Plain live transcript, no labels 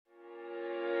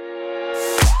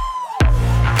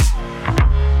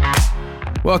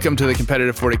Welcome to the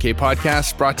Competitive 40K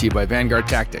podcast, brought to you by Vanguard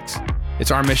Tactics.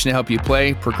 It's our mission to help you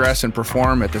play, progress, and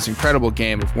perform at this incredible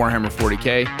game of Warhammer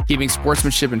 40K, keeping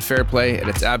sportsmanship and fair play at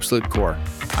its absolute core.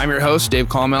 I'm your host, Dave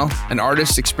Colmel, an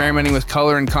artist experimenting with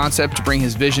color and concept to bring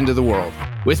his vision to the world.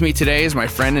 With me today is my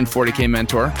friend and 40K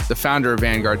mentor, the founder of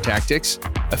Vanguard Tactics,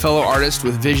 a fellow artist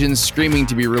with visions screaming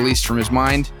to be released from his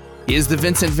mind. He is the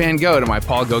Vincent Van Gogh to my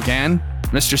Paul Gauguin,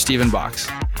 Mr. Stephen Box.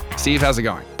 Steve, how's it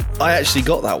going? I actually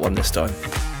got that one this time.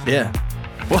 Yeah.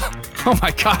 Well, oh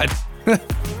my God.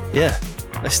 Yeah.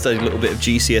 I studied a little bit of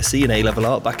GCSE and A-level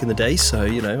art back in the day, so,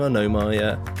 I know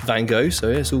my Van Gogh, so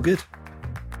yeah, it's all good.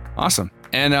 Awesome.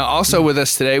 And also with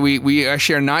us today, we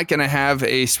actually are not going to have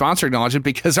a sponsor acknowledgement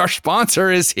because our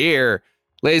sponsor is here.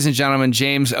 Ladies and gentlemen,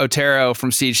 James Otero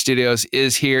from Siege Studios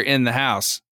is here in the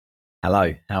house.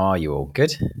 Hello. How are you all?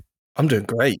 Good? I'm doing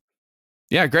great.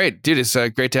 Yeah, great. Dude, it's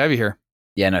great to have you here.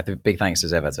 Yeah, no, big thanks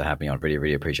as ever to have me on. Really,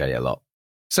 really appreciate it a lot.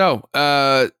 So,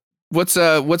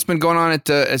 what's been going on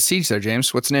at Siege there,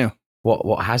 James? What's new?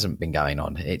 What hasn't been going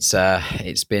on? It's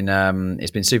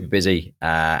been super busy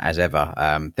as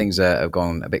ever. Things have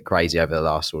gone a bit crazy over the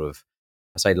last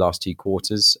last 2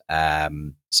 quarters.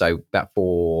 So about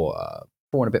four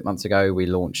and a bit months ago, we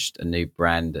launched a new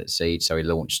brand at Siege. So we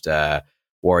launched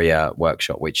Warrior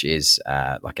Workshop, which is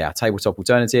like our tabletop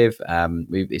alternative.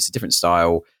 It's a different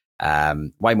style.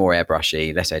 Way more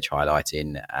airbrushy, less edge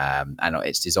highlighting, and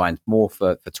it's designed more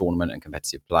for tournament and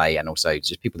competitive play, and also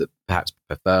just people that perhaps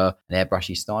prefer an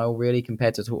airbrushy style, really,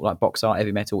 compared to like box art,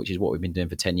 heavy metal, which is what we've been doing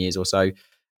for 10 years or so.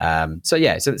 So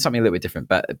it's something a little bit different.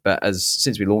 But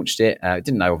since we launched it,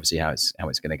 didn't know obviously how it's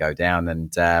going to go down,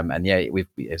 and we've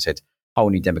said whole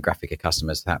new demographic of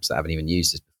customers perhaps that haven't even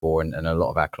used this before, and a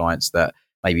lot of our clients that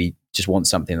maybe just want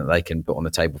something that they can put on the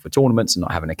table for tournaments and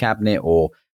not having a cabinet, or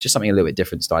just something a little bit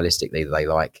different stylistically that they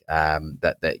like,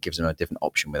 that gives them a different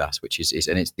option with us, which is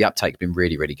the uptake's been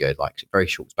really, really good, like very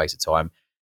short space of time.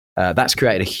 That's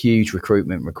created a huge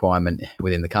recruitment requirement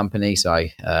within the company. So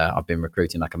I've been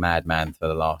recruiting like a madman for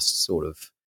the last sort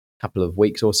of couple of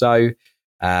weeks or so.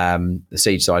 The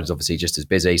Siege side is obviously just as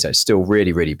busy, so it's still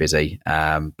really, really busy.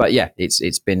 But yeah,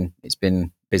 it's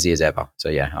been busy as ever. So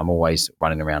yeah, I'm always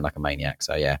running around like a maniac.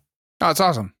 So yeah. Oh, it's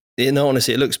awesome.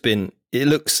 Honestly, it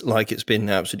looks like it's been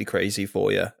absolutely crazy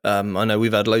for you. I know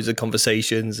we've had loads of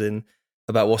conversations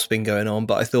about what's been going on,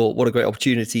 but I thought what a great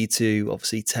opportunity to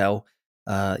obviously tell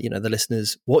the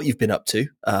listeners what you've been up to.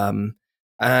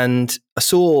 And I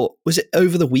saw, was it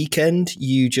over the weekend,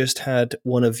 you just had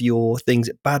one of your things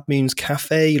at Bad Moon's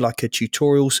Cafe, like a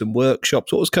tutorial, some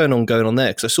workshops. What was going on there?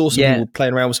 Because I saw some people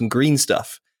playing around with some green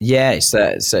stuff. Yeah, we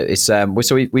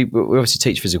obviously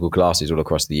teach physical classes all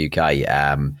across the UK,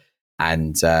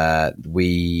 and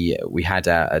we had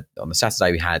on the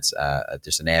Saturday we had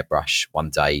just an airbrush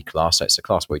 1-day class. So it's a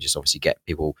class where we just obviously get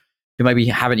people who maybe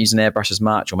haven't used an airbrush as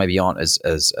much, or maybe aren't as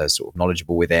sort of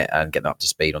knowledgeable with it, and get them up to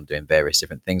speed on doing various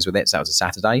different things with it. So that was a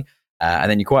Saturday,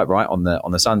 and then you're quite right, on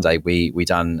the Sunday we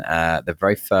done the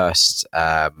very first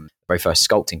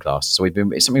sculpting class. So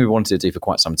it's something we wanted to do for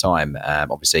quite some time.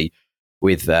 Obviously,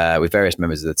 with various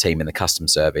members of the team in the custom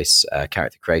service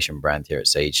character creation brand here at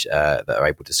Siege that are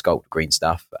able to sculpt green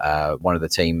stuff. One of the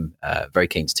team very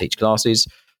keen to teach classes,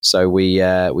 so we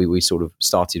sort of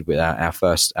started with our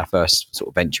first sort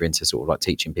of venture into sort of like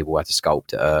teaching people how to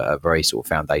sculpt at a very sort of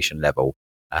foundation level.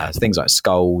 Things like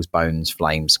skulls, bones,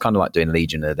 flames, kind of like doing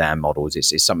Legion of the Damned models.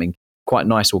 It's something quite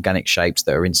nice, organic shapes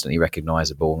that are instantly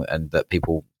recognisable and that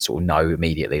people sort of know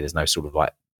immediately. There's no sort of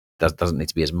like doesn't need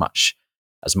to be as much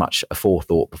a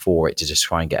forethought before it to just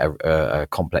try and get a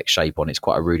complex shape on. It's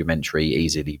quite a rudimentary,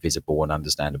 easily visible and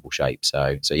understandable shape.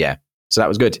 So yeah, so that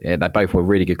was good. Yeah, they both were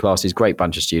really good classes. Great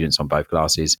bunch of students on both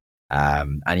classes,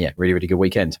 and yeah, really, really good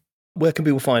weekend. Where can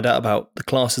people find out about the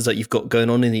classes that you've got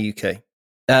going on in the UK?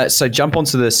 So jump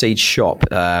onto the Siege shop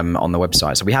on the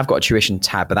website. So we have got a tuition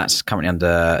tab, but that's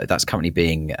currently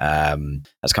being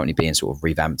sort of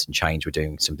revamped and changed. We're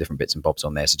doing some different bits and bobs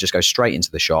on there. So just go straight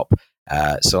into the shop,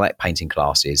 select painting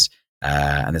classes,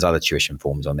 and there's other tuition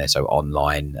forms on there. So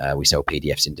online, we sell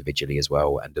PDFs individually as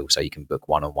well, and also you can book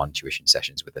one-on-one tuition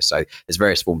sessions with us. So there's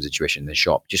various forms of tuition in the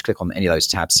shop. Just click on any of those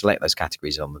tabs, select those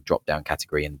categories on the drop-down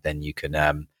category, and then you can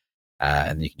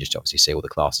just obviously see all the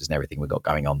classes and everything we've got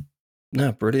going on.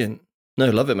 No, brilliant. No,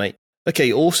 love it, mate.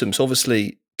 Okay, awesome. So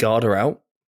obviously, Guard are out.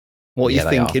 What are you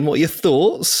thinking? What are your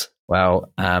thoughts?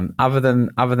 Well, other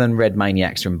than Red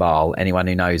Maniacs from Baal, anyone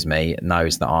who knows me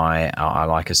knows that I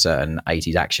like a certain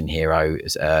 80s action hero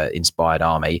inspired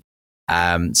army.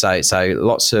 So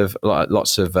lots of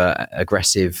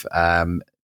aggressive,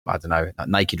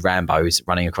 naked Rambos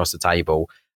running across the table.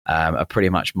 are pretty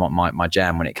much my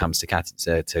jam when it comes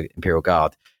to Imperial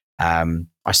Guard.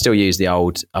 I still use the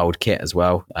old kit as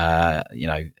well.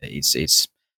 It's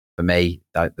for me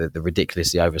the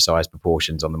ridiculously oversized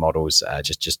proportions on the models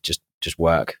just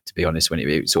work. To be honest, when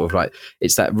it's sort of like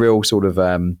it's that real sort of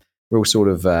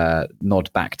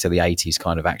nod back to the 80s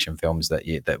kind of action films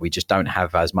that we just don't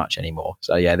have as much anymore.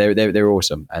 So yeah, they're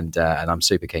awesome, and I'm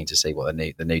super keen to see what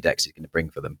the new Dex is going to bring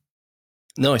for them.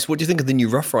 Nice. What do you think of the new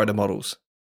Rough Rider models?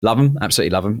 Love them,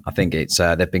 absolutely love them. I think it's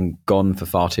they've been gone for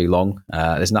far too long.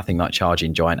 There's nothing like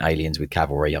charging giant aliens with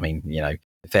cavalry. I mean,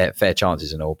 fair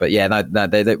chances and all, but yeah,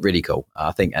 they're really cool.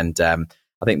 I think, and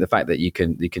I think the fact that you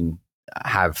can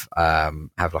have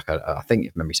like I think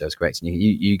if memory serves correct, and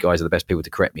you guys are the best people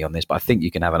to correct me on this, but I think you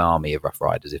can have an army of Rough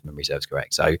Riders if memory serves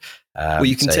correct. So, well,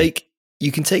 you can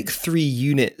take 3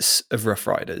 units of Rough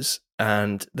Riders,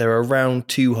 and they're around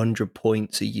 200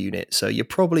 points a unit. So you're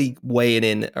probably weighing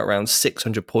in around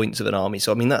 600 points of an army.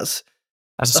 So I mean, that's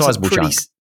a sizable chunk.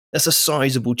 That's a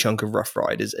sizable chunk of Rough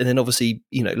Riders. And then obviously,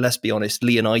 let's be honest,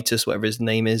 Leonidas, whatever his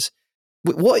name is.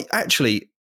 What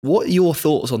are your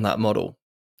thoughts on that model?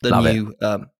 Love new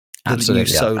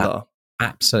Solar.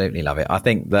 Absolutely love it. I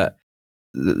think that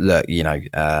look,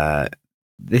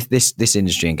 this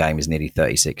industry and game is nearly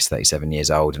 36, 37 years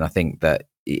old, and I think that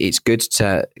it's good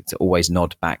to always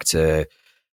nod back to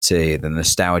the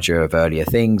nostalgia of earlier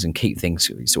things and keep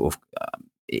things sort of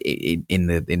in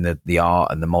the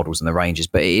art and the models and the ranges.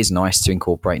 But it is nice to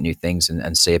incorporate new things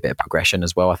and see a bit of progression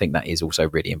as well. I think that is also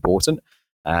really important.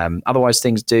 Otherwise,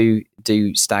 things do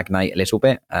stagnate a little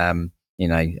bit.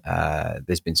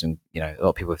 There's been some, a lot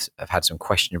of people have had some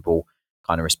questionable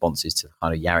kind of responses to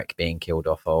kind of Yarrick being killed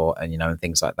off and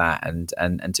things like that.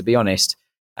 And to be honest,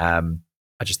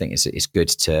 I just think it's good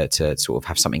to sort of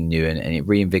have something new and it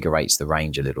reinvigorates the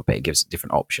range a little bit. It gives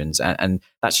different options. And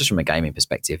that's just from a gaming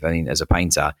perspective. I mean, as a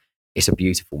painter, it's a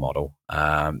beautiful model.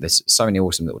 There's so many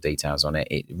awesome little details on it.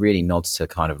 It really nods to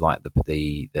kind of like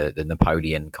the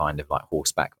Napoleon kind of like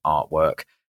horseback artwork.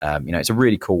 It's a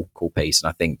really cool piece, and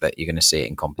I think that you're going to see it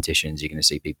in competitions. You're going to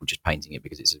see people just painting it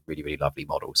because it's a really, really lovely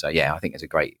model. So yeah, I think it's a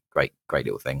great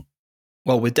little thing.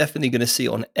 Well, we're definitely going to see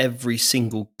it on every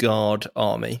single Guard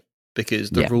army because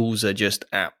the rules are just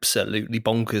absolutely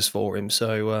bonkers for him.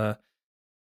 So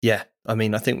yeah, I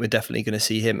mean, I think we're definitely going to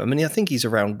see him. I mean, I think he's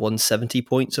around 170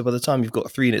 points. So by the time you've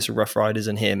got 3 units of Rough Riders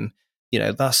and him,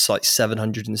 that's like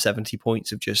 770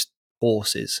 points of just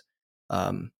horses.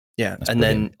 Yeah, that's and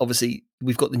brilliant. Then obviously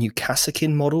we've got the new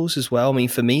Kassakin models as well. I mean,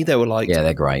 for me, they were like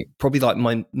they're great. Probably like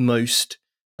my most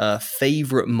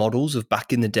favorite models of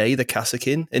back in the day, the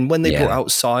Kassakin. And when they brought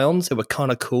out Scions, they were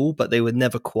kind of cool, but they were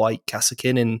never quite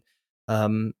Kassakin.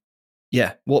 And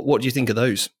what do you think of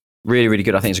those? Really, really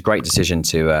good. I think it's a great decision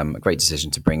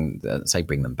to bring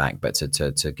them back, but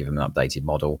to give them an updated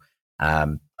model. I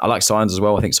like Scions as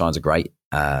well. I think Scions are great.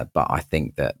 But I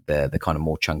think that the kind of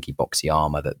more chunky, boxy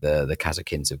armor that the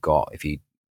Kazakhins have got, if you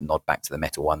nod back to the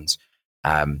metal ones,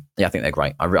 I think they're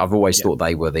great. I've always thought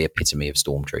they were the epitome of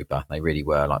Stormtrooper. They really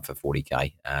were, like for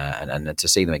 40k. And to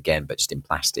see them again, but just in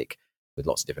plastic with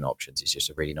lots of different options, is just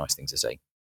a really nice thing to see.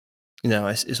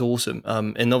 It's awesome.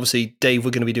 And obviously, Dave,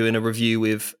 we're going to be doing a review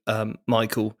with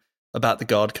Michael about the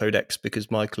Guard Codex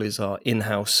because Michael is our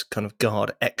in-house kind of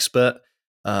Guard expert.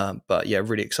 But yeah,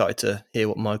 really excited to hear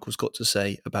what Michael's got to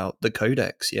say about the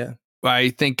Codex. Yeah, I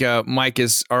think Mike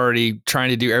is already trying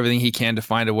to do everything he can to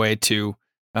find a way to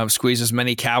squeeze as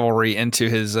many cavalry into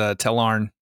his Tellarn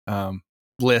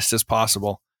list as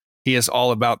possible. He is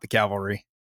all about the cavalry.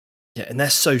 Yeah, and they're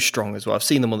so strong as well. I've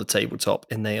seen them on the tabletop,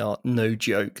 and they are no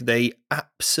joke. They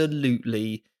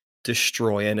absolutely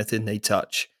destroy anything they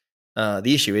touch. The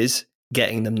issue is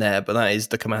getting them there, but that is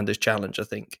the commander's challenge, I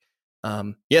think.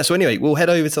 So anyway, we'll head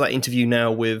over to that interview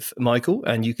now with Michael,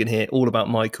 and you can hear all about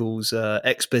Michael's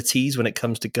expertise when it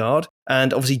comes to Guard.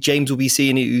 And obviously, James will be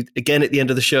seeing you again at the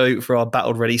end of the show for our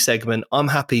Battle Ready segment. I'm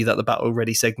happy that the Battle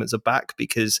Ready segments are back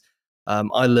because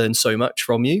I learned so much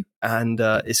from you, and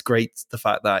it's great the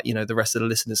fact that the rest of the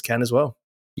listeners can as well.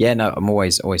 Yeah, no, I'm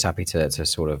always happy to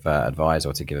sort of advise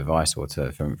or to give advice or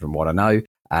to from what I know.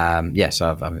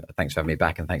 So thanks for having me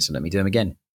back, and thanks for letting me do them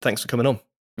again. Thanks for coming on.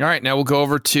 All right, now we'll go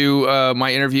over to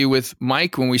my interview with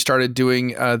Mike when we started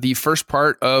doing the first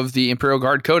part of the Imperial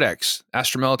Guard Codex,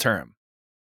 Astra Militarum.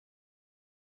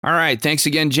 All right, thanks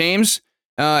again, James.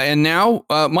 And now,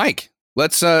 Mike,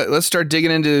 let's start digging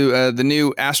into the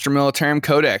new Astra Militarum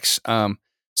Codex.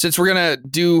 Since we're gonna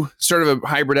do sort of a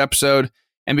hybrid episode,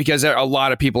 and because a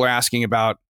lot of people are asking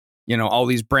about all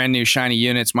these brand new shiny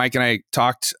units, Mike and I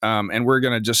talked, and we're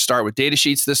gonna just start with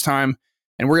datasheets this time.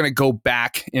 And we're going to go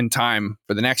back in time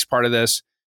for the next part of this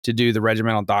to do the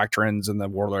regimental doctrines and the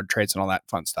warlord traits and all that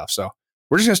fun stuff. So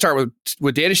we're just going to start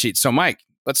with Datasheets. So Mike,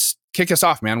 let's kick us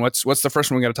off, man. What's the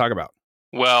first one we got to talk about?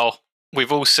 Well,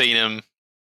 we've all seen him.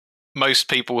 Most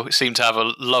people seem to have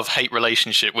a love-hate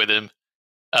relationship with him,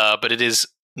 but it is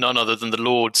none other than the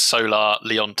Lord Solar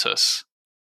Leontus,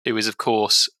 who is, of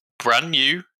course, brand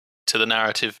new to the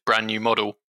narrative, brand new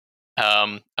model.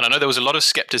 And I know there was a lot of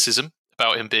skepticism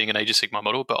about him being an Age of Sigmar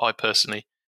model, but I personally,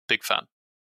 big fan.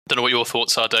 Don't know what your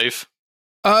thoughts are, Dave.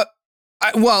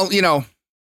 Well,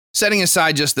 setting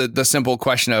aside just the simple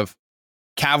question of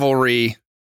cavalry,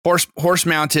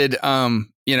 horse-mounted,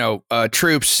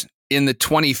 troops in the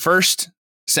 21st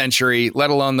century, let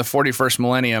alone the 41st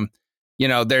millennium,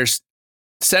 there's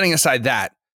setting aside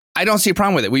that. I don't see a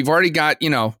problem with it. We've already got,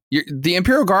 the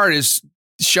Imperial Guard is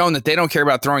shown that they don't care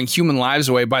about throwing human lives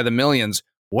away by the millions.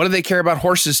 What do they care about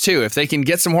horses too? If they can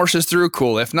get some horses through,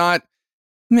 cool. If not,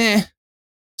 meh.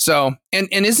 So, and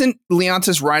isn't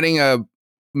Leontus riding a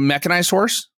mechanized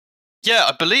horse? Yeah,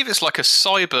 I believe it's like a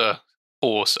cyber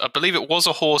horse. I believe it was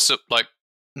a horse,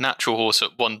 natural horse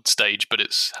at one stage, but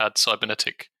it's had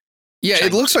cybernetic. Yeah,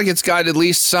 changes. It looks like it's got at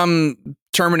least some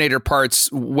Terminator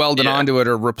parts welded onto it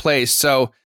or replaced.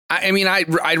 So, I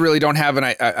really don't have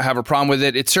a problem with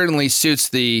it. It certainly suits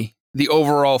the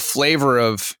overall flavor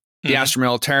of the Astra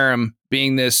Militarum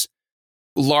being this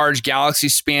large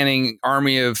galaxy-spanning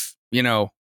army of,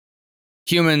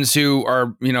 humans who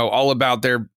are, all about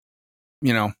their,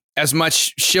 as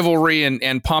much chivalry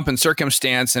and pomp and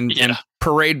circumstance and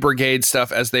parade brigade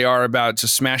stuff as they are about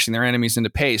just smashing their enemies into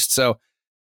paste. So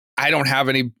I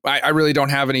really don't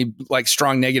have any like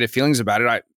strong negative feelings about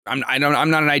it. I'm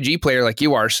not an IG player like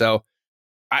you are. So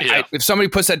if somebody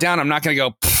puts that down, I'm not going to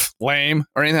go lame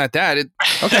or anything like that.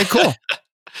 Okay, cool.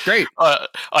 Great.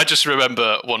 I just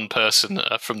remember one person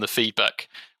from the feedback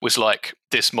was like,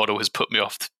 this model has put me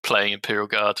off playing Imperial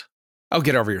Guard. Oh,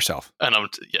 get over yourself. And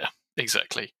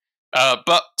exactly.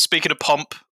 But speaking of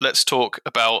pomp, let's talk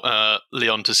about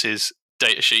Leontus's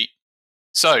datasheet.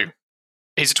 So,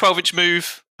 he's a 12-inch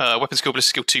move, weapon skill,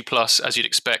 ballistic skill 2+, as you'd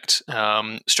expect.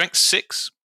 Strength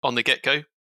 6 on the get-go,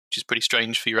 which is pretty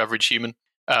strange for your average human.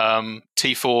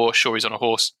 T4, sure he's on a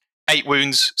horse. 8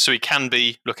 wounds, so he can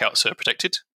be lookout sir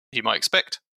protected, you might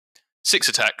expect. 6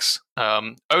 attacks,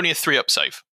 only a 3-up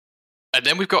save. And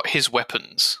then we've got his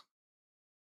weapons.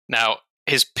 Now,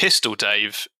 his pistol,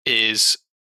 Dave, is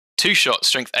 2-shot,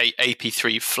 strength 8,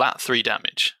 AP3, flat 3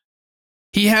 damage.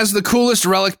 He has the coolest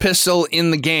relic pistol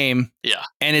in the game. Yeah.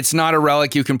 And it's not a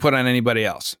relic you can put on anybody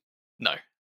else. No.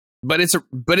 That's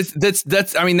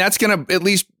gonna at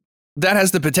least that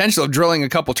has the potential of drilling a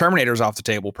couple Terminators off the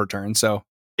table per turn. So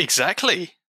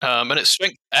exactly. And it's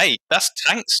strength 8. That's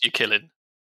tanks you're killing.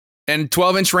 And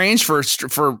 12-inch range for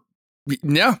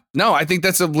I think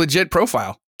that's a legit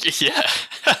profile. Yeah.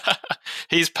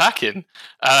 He's packing.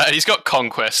 And he's got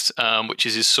Conquest, which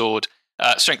is his sword.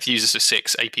 Strength uses a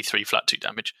 6, AP3, flat 2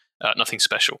 damage. Nothing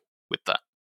special with that.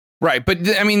 Right, but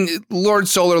Lord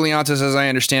Solar Leontus, as I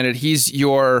understand it, he's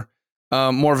your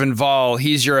Morven Val,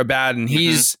 he's your Abaddon.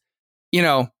 He's,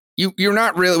 you're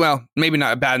not really, well, maybe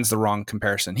not, Abaddon's the wrong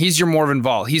comparison. He's your Morven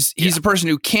Val. He's a person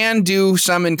who can do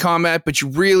some in combat, but you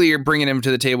really are bringing him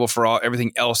to the table for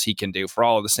everything else he can do, for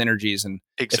all of the synergies and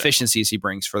efficiencies he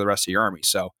brings for the rest of your army.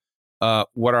 So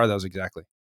what are those exactly?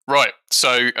 Right,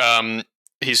 so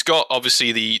he's got,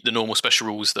 obviously, the normal special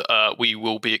rules that we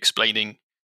will be explaining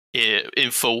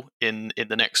in full in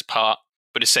the next part,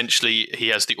 but essentially he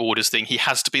has the orders thing. He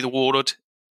has to be the warlord,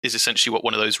 is essentially what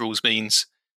one of those rules means.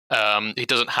 He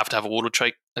doesn't have to have a warlord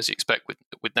trait, as you expect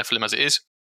with Nephilim as it is,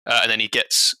 and then he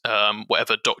gets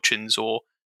whatever doctrines or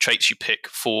traits you pick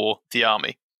for the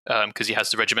army, because he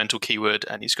has the regimental keyword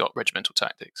and he's got regimental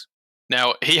tactics.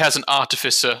 Now, he has an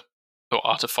artificer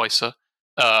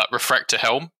refractor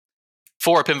helm,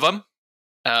 4-up invuln,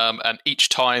 and each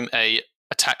time a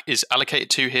attack is allocated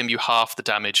to him, you halve the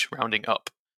damage rounding up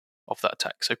of that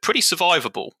attack. So pretty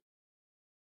survivable.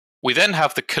 We then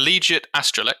have the Collegiate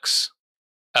Astralex.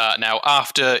 Now,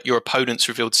 after your opponent's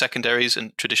revealed secondaries,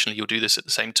 and traditionally you'll do this at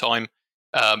the same time,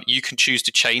 you can choose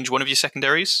to change one of your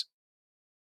secondaries.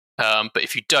 But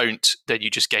if you don't, then you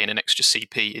just gain an extra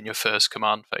CP in your first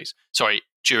command phase. Sorry,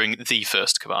 during the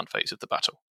first command phase of the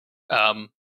battle.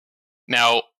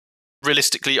 Now,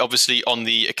 realistically, obviously, on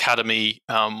the Academy,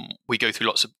 we go through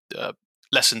lots of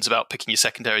lessons about picking your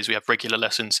secondaries. We have regular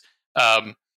lessons.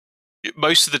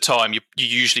 Most of the time, you're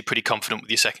usually pretty confident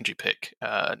with your secondary pick.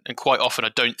 And quite often,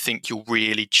 I don't think you'll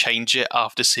really change it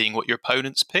after seeing what your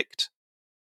opponent's picked.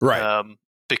 Right.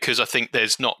 Because I think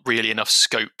there's not really enough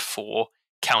scope for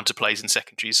counterplays and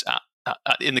secondaries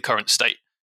in the current state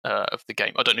of the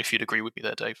game. I don't know if you'd agree with me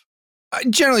there, Dave.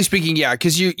 Generally speaking, yeah,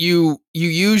 because you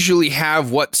usually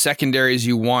have what secondaries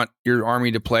you want your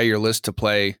army to play, your list to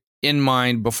play in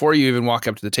mind before you even walk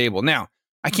up to the table. Now,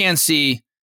 I can see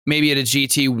maybe at a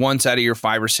GT once out of your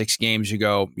 5 or 6 games, you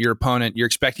go, your opponent, you're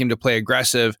expecting him to play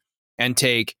aggressive and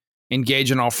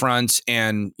engage on all fronts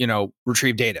and,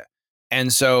 retrieve data.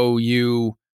 And so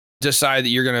you decide that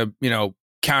you're going to,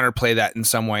 counterplay that in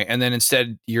some way. And then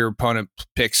instead your opponent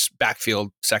picks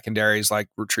backfield secondaries like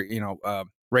retreat,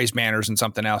 raise banners and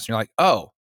something else. And you're like,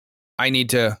 oh,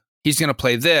 he's going to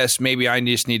play this. Maybe I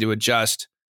just need to adjust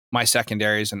my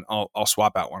secondaries and I'll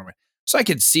swap out one of them. So I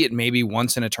could see it maybe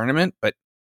once in a tournament, but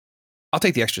I'll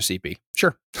take the extra CP.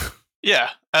 Sure.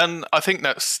 Yeah. And I think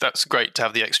that's great to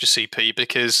have the extra CP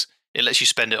because it lets you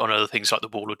spend it on other things like the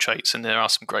warlord traits. And there are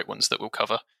some great ones that we'll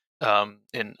cover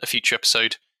in a future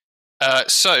episode.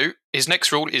 So his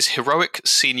next rule is Heroic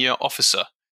Senior Officer.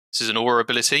 This is an aura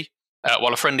ability.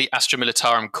 While a friendly Astra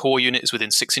Militarum core unit is within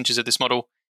 6 inches of this model,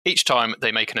 each time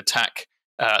they make an attack,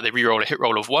 they reroll a hit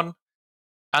roll of 1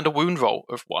 and a wound roll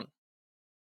of 1.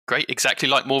 Great, exactly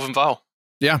like Morven Val.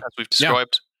 Yeah. As we've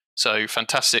described. Yeah. So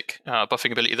fantastic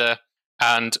buffing ability there.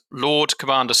 And Lord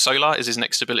Commander Solar is his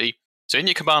next ability. So in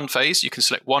your command phase, you can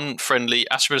select one friendly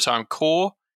Astra Militarum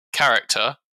core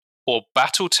character or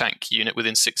battle tank unit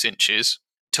within 6 inches.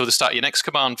 Till the start of your next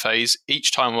command phase,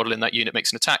 each time a model in that unit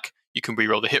makes an attack, you can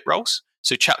reroll the hit rolls.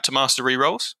 So Chapter Master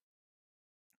rerolls.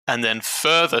 And then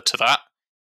further to that,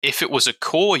 if it was a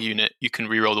core unit, you can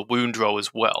reroll the wound roll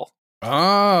as well.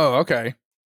 Oh, okay.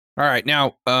 All right.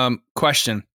 Now,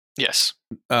 question. Yes.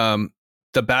 The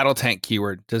battle tank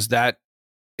keyword, does that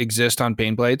exist on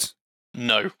Baneblades?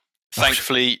 No.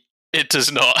 Thankfully, it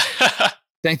does not.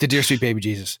 Thank the dear sweet baby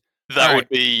Jesus. That would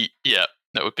be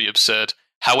absurd.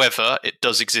 However, it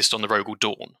does exist on the Rogel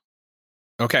Dawn.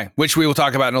 Okay, which we will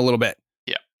talk about in a little bit.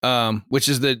 Yeah. Which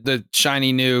is the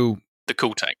shiny new, the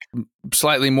cool tank,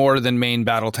 slightly more than main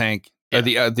battle tank, yeah.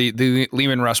 The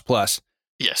Lehman Russ Plus.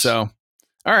 Yes. So,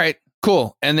 all right,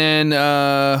 cool. And then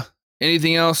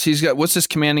anything else he's got? What's his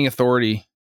commanding authority?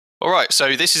 All right,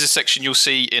 so this is a section you'll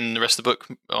see in the rest of the book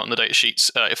on the data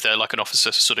sheets if they're like an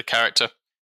officer sort of character.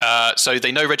 So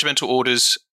they know regimental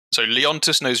orders. So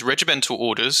Leontus knows regimental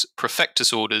orders,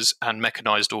 Prefectus orders, and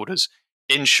mechanized orders.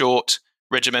 In short,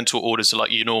 regimental orders are like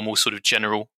your normal sort of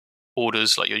general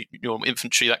orders, like your normal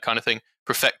infantry, that kind of thing.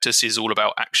 Prefectus is all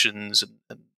about actions and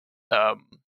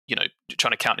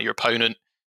trying to counter your opponent.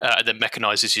 And then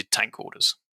mechanized is your tank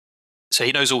orders. So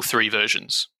he knows all 3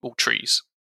 versions, all trees.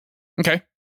 Okay.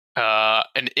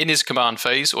 And in his command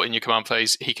phase, or in your command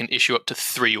phase, he can issue up to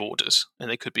 3 orders. And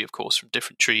they could be, of course, from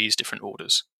different trees, different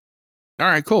orders. All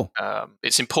right, cool.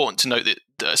 It's important to note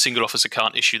that a single officer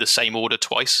can't issue the same order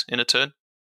twice in a turn.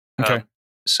 Okay.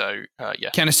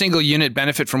 Yeah. Can a single unit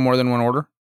benefit from more than one order?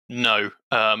 No.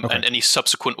 Okay. And any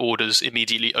subsequent orders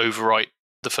immediately overwrite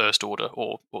the first order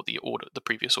or the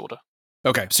previous order.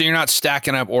 Okay. So you're not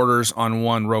stacking up orders on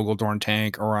one Rogel Dorn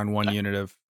tank or on one unit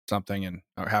of something and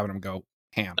having them go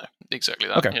ham. No, exactly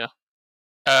that. Okay.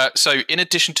 Yeah. So in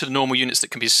addition to the normal units that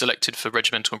can be selected for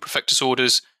regimental and prefectus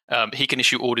orders, he can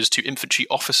issue orders to infantry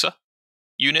officer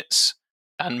units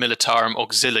and militarum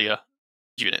auxilia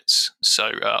units.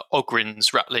 So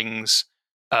Ogrins, Rattlings,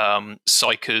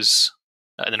 Psychers,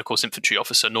 and then of course infantry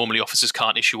officer. Normally officers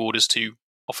can't issue orders to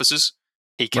officers.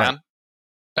 He can.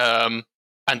 Right.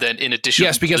 And then in addition...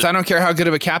 Yes, because I don't care how good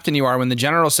of a captain you are. When the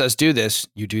general says do this,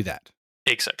 you do that.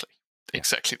 Exactly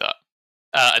that.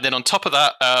 And then on top of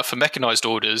that, for mechanized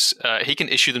orders, he can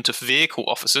issue them to vehicle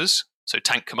officers, so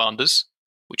tank commanders,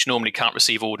 which normally can't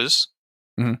receive orders,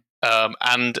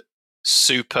 and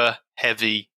super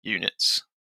heavy units.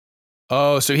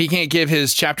 Oh, so he can't give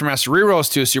his chapter master rerolls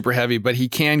to a super heavy, but he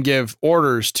can give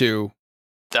orders to...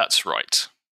 That's right.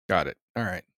 Got it. All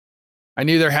right. I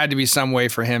knew there had to be some way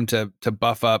for him to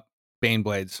buff up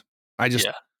Baneblades.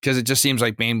 Because it just seems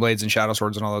like Baneblades and Shadow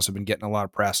Swords and all those have been getting a lot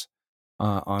of press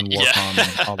on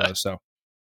Warcom and all those. So,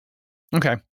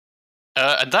 okay.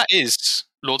 And that is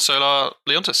Lord Solar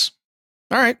Leontus.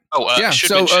 All right. Oh, yeah.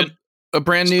 So a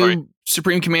brand new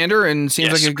Supreme Commander and seems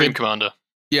like a Supreme good Commander.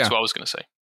 Yeah. That's what I was going to say.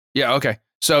 Yeah. Okay.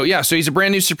 So he's a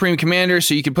brand new Supreme Commander.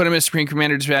 So you can put him in Supreme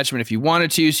Commander detachment if you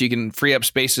wanted to. So you can free up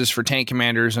spaces for tank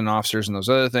commanders and officers and those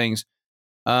other things.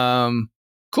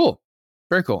 Cool.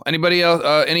 Very cool. Anybody else?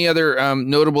 Any other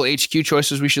notable HQ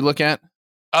choices we should look at?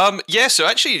 Yeah. So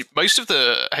actually, most of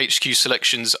the HQ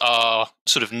selections are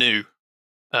sort of new,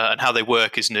 and how they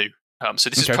work is new. So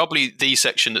this is probably the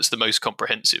section that's the most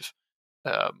comprehensive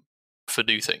for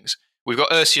new things. We've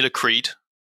got Ursula Creed.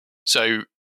 So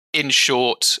in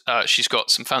short, she's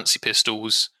got some fancy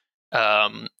pistols.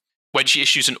 When she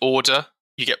issues an order,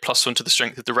 you get +1 to the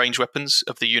strength of the range weapons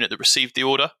of the unit that received the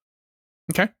order.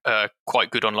 Okay.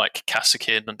 Quite good on like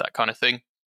Kassakin and that kind of thing.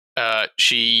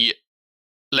 She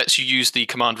lets you use the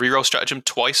command reroll stratagem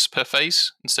twice per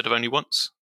phase instead of only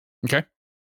once. Okay.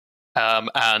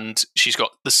 And she's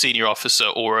got the senior officer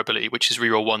aura ability, which is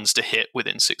reroll 1s to hit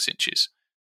within 6 inches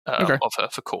of her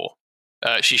for core.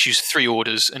 She issues 3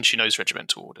 orders and she knows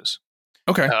regimental orders.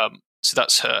 Okay. So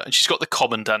that's her. And she's got the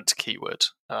commandant keyword.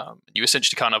 You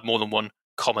essentially can't have more than one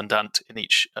commandant in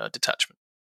each detachment.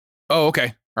 Oh,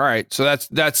 okay. All right. So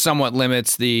that somewhat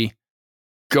limits the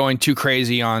going too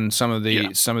crazy on some of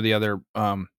the other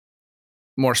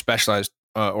more specialized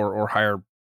or higher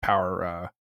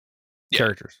power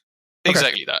characters. Okay.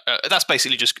 Exactly that. That's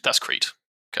basically that's Creed.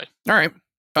 Okay. All right.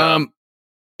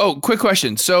 Quick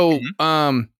question. So,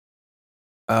 I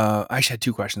actually had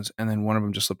 2 questions, and then one of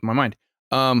them just slipped my mind.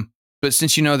 But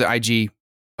since you know the IG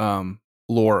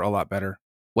lore a lot better,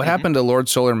 what happened to Lord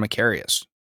Solar Macarius?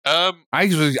 I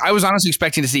was honestly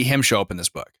expecting to see him show up in this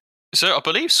book. So I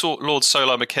believe Lord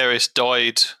Solar Macarius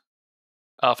died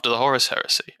after the Horus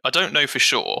Heresy. I don't know for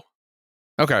sure.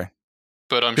 Okay.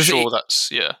 But I'm sure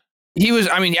that's, yeah. He was,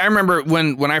 I mean, I remember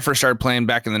when I first started playing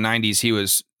back in the 90s, he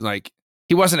was like,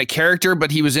 he wasn't a character,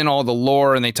 but he was in all the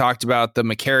lore, and they talked about the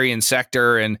Macarian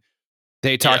sector, and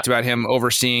they talked about him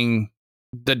overseeing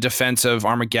the defense of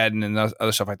Armageddon and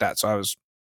other stuff like that. So I was...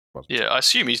 I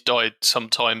assume he's died some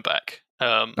time back.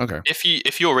 Okay.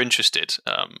 If you're interested,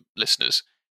 listeners,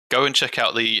 go and check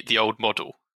out the old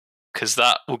model, because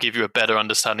that will give you a better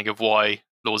understanding of why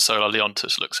Lord Solar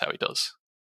Leontus looks how he does.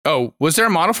 Oh, was there a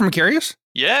model for Macarius?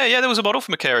 Yeah, there was a model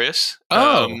for Macarius.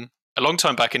 Oh. A long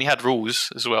time back, and he had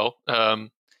rules as well. But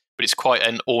it's quite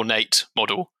an ornate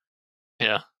model.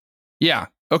 Yeah. Yeah.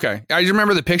 Okay. I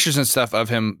remember the pictures and stuff of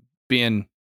him being,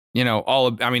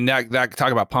 that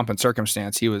talk about pomp and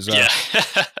circumstance. He was,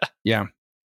 yeah.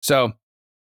 So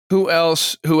who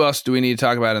else do we need to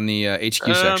talk about in the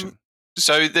HQ section?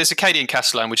 So there's Acadian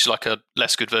Castellan, which is like a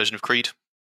less good version of Creed.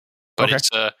 But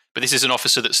but this is an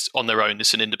officer that's on their own.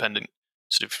 It's an independent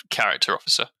sort of character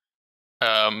officer.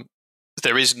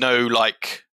 There is no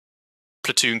like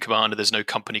platoon commander. There's no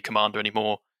company commander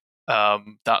anymore.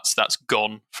 That's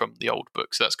gone from the old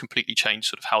book. So that's completely changed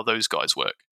sort of how those guys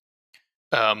work.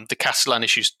 The Castellan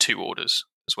issues 2 orders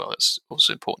as well. That's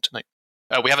also important to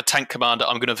note. We have a tank commander.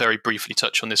 I'm going to very briefly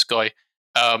touch on this guy.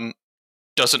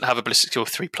 Doesn't have a ballistic skill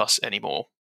 3+ anymore.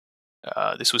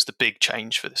 This was the big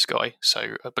change for this guy.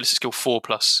 So a ballistic skill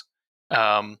 4+.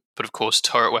 But of course,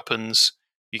 turret weapons,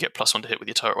 you get +1 to hit with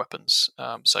your turret weapons.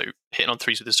 So hitting on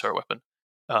 3s with his turret weapon.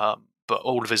 But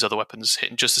all of his other weapons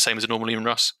hitting just the same as a normal Leman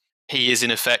Russ. He is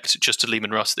in effect just a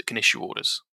Leman Russ that can issue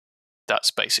orders.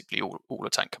 That's basically all a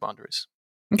tank commander is.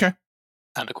 Okay.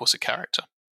 And of course a character.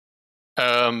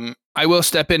 I will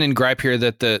step in and gripe here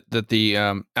that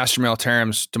the Astra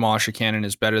Militarum's Demolisher Cannon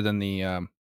is better than the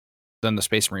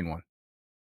Space Marine one,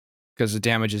 because the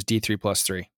damage is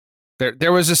D3+3.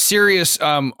 There was a serious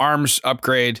arms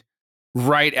upgrade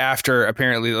right after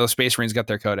apparently the Space Marines got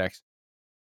their Codex.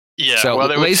 Yeah, so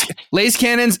laser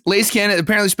cannons.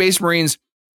 Apparently, Space Marines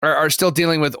are still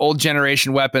dealing with old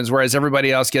generation weapons, whereas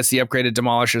everybody else gets the upgraded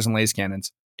demolishers and laser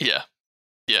cannons. Yeah.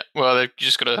 Well, they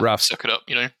just gotta suck it up,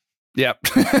 Yep.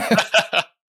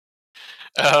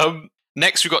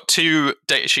 Next, we've got 2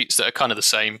 data sheets that are kind of the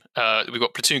same. We've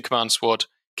got Platoon Command Squad,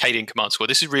 Cadian Command Squad.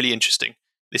 This is really interesting.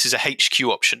 This is a HQ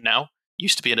option now. It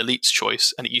used to be an elite's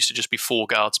choice, and it used to just be 4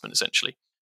 guardsmen, essentially.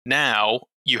 Now,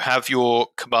 you have your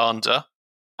commander,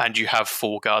 and you have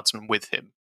 4 guardsmen with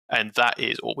him,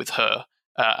 or with her,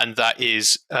 and that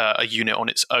is a unit on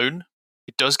its own.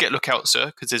 It does get Lookout Sir,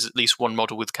 because there's at least 1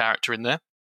 model with character in there.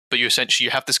 But you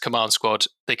have this command squad.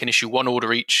 They can issue 1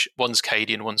 order each. One's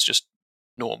Cadian, one's just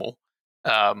normal.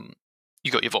 You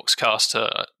got your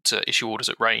Voxcaster to issue orders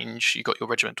at range. You got your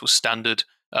Regimental Standard,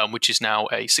 which is now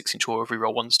a 6-inch aura of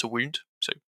reroll 1s to wound.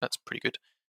 So that's pretty good.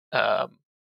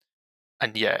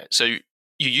 So you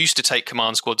used to take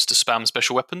command squads to spam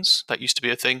special weapons. That used to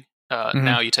be a thing.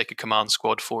 Now you take a command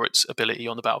squad for its ability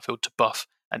on the battlefield to buff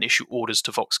and issue orders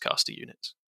to Voxcaster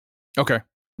units. Okay.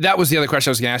 That was the other question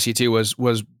I was going to ask you too, was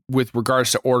with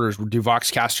regards to orders, do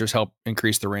Voxcasters help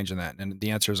increase the range in that? And the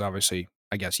answer is obviously,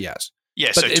 I guess, yes.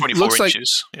 Yeah, but so 24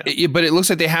 inches. But it looks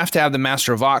like they have to have the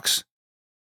Master of Vox.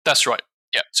 That's right.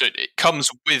 Yeah, so it comes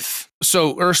with...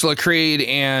 So Ursula Creed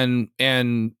and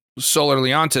Solar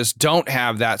Leontus don't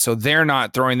have that, so they're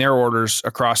not throwing their orders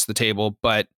across the table,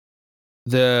 but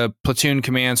the Platoon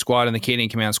Command Squad and the Cadian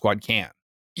Command Squad can.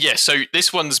 Yeah, so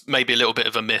this one's maybe a little bit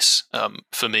of a miss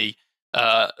for me.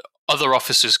 Other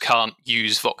officers can't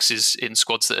use Voxes in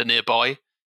squads that are nearby.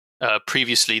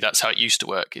 Previously, that's how it used to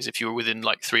work, is if you were within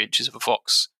like 3 inches of a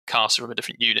Vox caster from a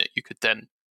different unit, you could then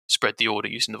spread the order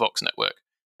using the Vox network.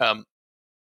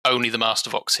 Only the Master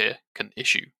Vox here can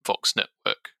issue Vox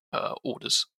network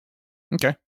orders.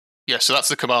 Okay. Yeah, so that's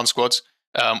the command squads.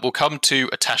 We'll come to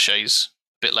attaches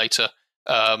a bit later.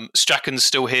 Strachan's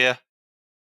still here.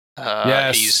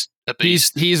 Yes. He's a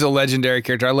beast. He's a legendary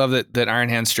character. I love that Iron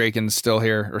Hand Straken's still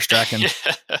here, or Strachan.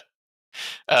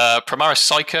 Primaris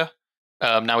Psyker.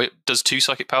 Now it does 2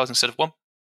 psychic powers instead of 1.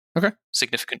 Okay.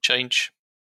 Significant change.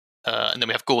 And then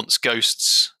we have Gaunt's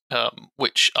Ghosts,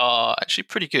 which are actually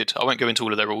pretty good. I won't go into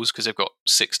all of their rules because they've got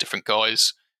 6 different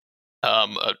guys,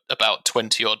 about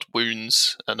 20 odd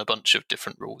wounds, and a bunch of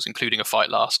different rules, including a fight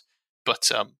last.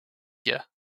 But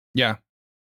Yeah.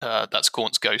 That's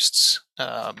Gaunt's Ghosts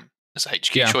as a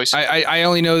HQ Yeah. choice. I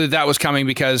only know that was coming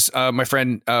because my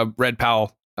friend Red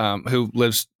Powell, who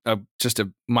lives just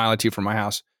a mile or two from my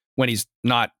house, when he's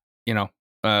not,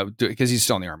 because he's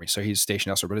still in the army, so he's stationed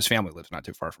elsewhere, but his family lives not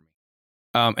too far from me.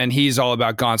 And he's all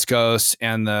about Gaunt's Ghosts,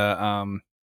 and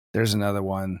there's another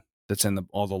one that's in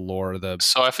all the lore. The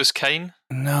Cyaphas Kane?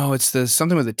 No, it's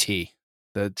something with a T.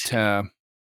 The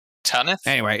Tanith?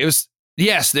 Anyway, it was the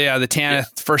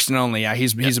Tanith First and Only. Yeah,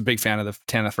 he's a big fan of the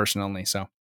Tanith First and Only. So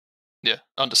yeah,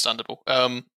 understandable.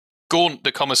 Gaunt,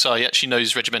 the commissar, he actually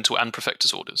knows regimental and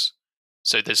prefector's orders,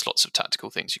 so there's lots of tactical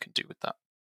things you can do with that.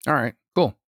 All right,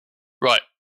 cool. Right,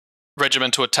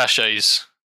 regimental attaches.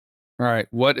 All right,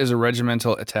 what is a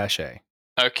regimental attaché?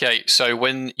 Okay, so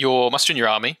when you're mustering your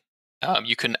army,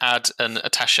 you can add an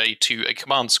attaché to a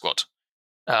command squad,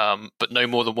 but no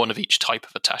more than one of each type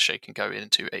of attaché can go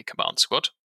into a command squad.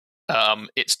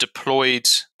 It's deployed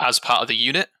as part of the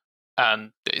unit,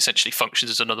 and it essentially functions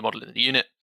as another model in the unit.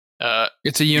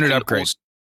 It's a unit upgrade.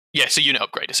 It's a unit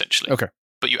upgrade, essentially. Okay.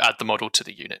 But you add the model to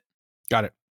the unit. Got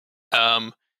it.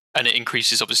 And it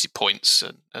increases, obviously, points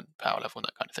and power level and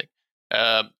that kind of thing.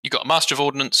 You've got a Master of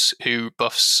Ordnance who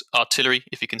buffs artillery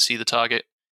if you can see the target.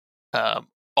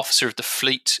 Officer of the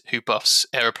Fleet who buffs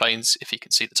aeroplanes if you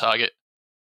can see the target.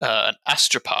 An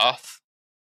Astropath.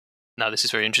 Now, this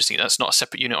is very interesting. That's not a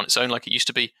separate unit on its own like it used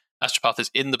to be. Astropath is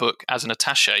in the book as an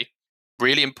attaché.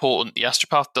 Really important, the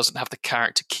Astropath doesn't have the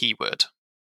character keyword,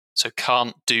 so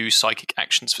can't do psychic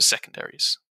actions for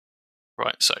secondaries.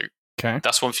 Right, so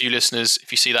that's one for you listeners.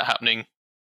 If you see that happening,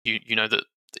 you know that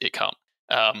it can't.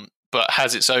 But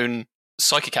has its own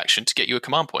psychic action to get you a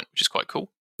command point, which is quite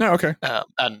cool. Oh, okay.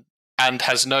 And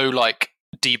has no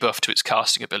debuff to its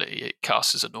casting ability. It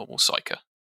casts as a normal psyker.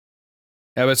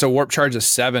 Yeah, but it's a warp charge of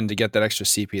 7 to get that extra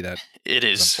CP. That it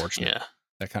is unfortunate. Yeah,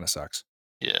 that kind of sucks.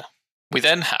 Yeah. We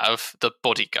then have the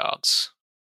bodyguards.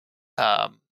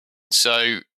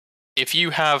 So if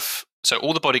you have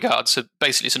all the bodyguards, so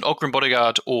basically it's an Ogren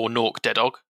bodyguard or Nork Dead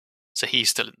Og. So he's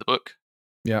still in the book.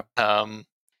 Yeah.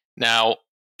 Now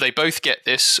they both get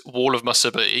this Wall of Muscle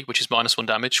ability, which is -1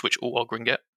 damage, which all Ogren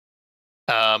get.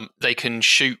 They can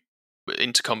shoot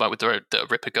into combat with their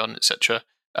Ripper gun, etc.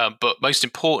 But most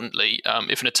importantly,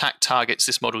 if an attack targets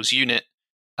this model's unit,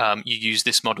 you use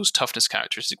this model's toughness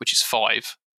characteristic, which is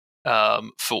 5,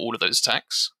 for all of those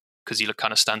attacks, because he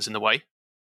kind of stands in the way.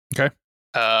 Okay.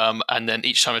 And then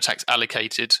each time attack's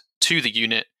allocated to the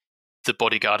unit, the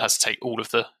bodyguard has to take all of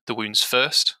the wounds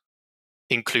first,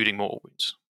 including mortal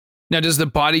wounds. Now, does the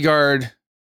bodyguard...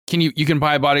 You can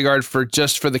buy a bodyguard for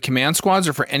the command squads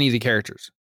or for any of the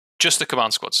characters? Just the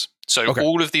command squads. So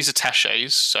all of these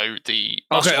attachés, so the...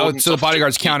 so the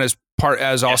bodyguards count as an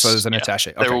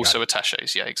attaché. They're also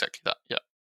attachés. Yeah, exactly that. Yeah.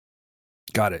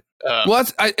 Got it. Well,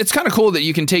 it's kind of cool that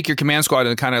you can take your command squad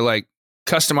and kind of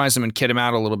customize them and kit them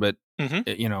out a little bit.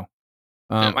 Mm-hmm.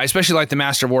 I especially like the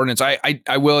Master of Ordnance.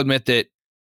 I will admit that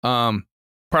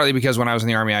partly because when I was in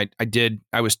the army,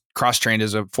 I was cross-trained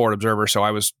as a forward observer, so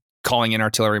I was calling in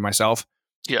artillery myself.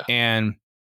 Yeah. And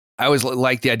I always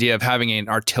liked the idea of having an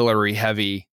artillery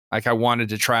heavy. I wanted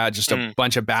to try out just a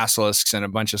bunch of basilisks and a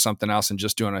bunch of something else and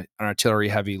just doing an artillery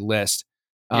heavy list.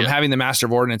 Having the Master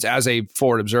of Ordnance as a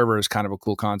forward observer is kind of a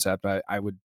cool concept. I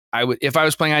would, if I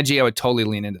was playing IG, I would totally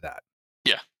lean into that.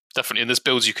 Yeah, definitely. And there's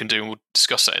builds you can do, and we'll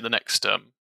discuss that in the next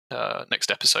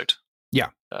episode. Yeah.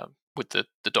 With the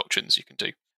doctrines you can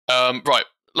do. Right.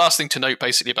 Last thing to note,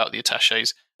 basically, about the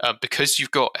attachés, because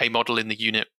you've got a model in the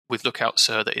unit with Lookout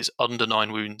Sir that is under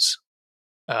 9 wounds.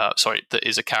 That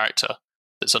is a character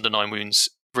that's under 9 wounds.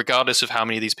 Regardless of how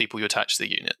many of these people you attach to the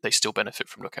unit, they still benefit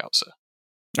from Lookout Sir.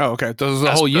 Oh, okay. Those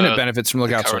the whole unit benefits from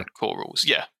Lookout Sir. Current core rules,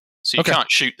 yeah. So you can't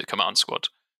shoot the command squad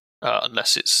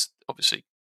unless it's obviously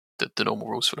the normal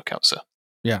rules for Lookout Sir.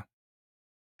 Yeah.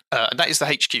 And that is the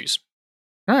HQs.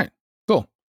 All right. Cool.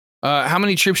 How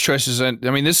many troops choices? I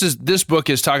mean, this book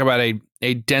is talking about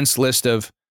a dense list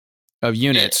of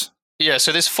units. Yeah,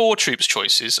 so there's 4 troops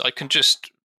choices.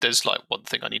 There's like one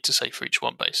thing I need to say for each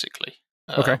one, basically.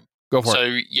 Okay, go for it. So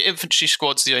your infantry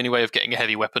squad's the only way of getting a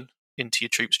heavy weapon into your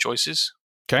troops choices.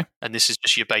 Okay. And this is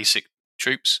just your basic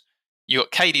troops. You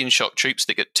got Cadian shock troops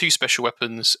that get 2 special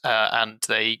weapons, and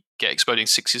they get exploding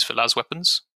 6s for las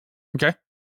weapons. Okay.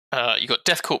 You got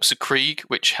Death Corps of Krieg,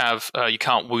 which have you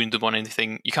can't wound them on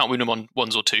anything. You can't wound them on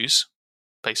 1s or 2s,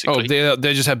 basically. Oh,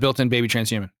 they just have built-in baby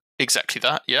transhuman. Exactly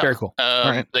that. Yeah. Very cool.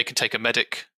 All right. They can take a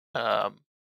medic,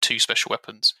 2 special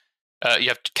weapons. You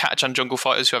have Katachan jungle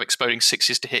fighters who have exploding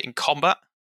 6s to hit in combat.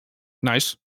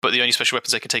 Nice. But the only special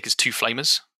weapons they can take is 2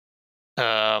 flamers.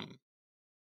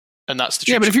 And that's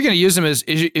the but if you're going to use them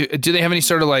do they have any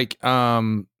sort of like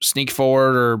sneak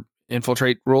forward or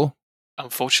infiltrate rule?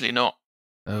 Unfortunately not.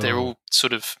 Oh. They're all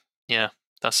sort of,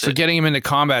 that's it. So getting them into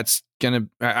combat's going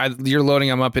to, you're loading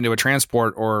them up into a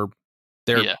transport, or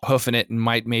they're hoofing it and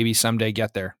might maybe someday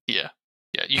get there. Yeah.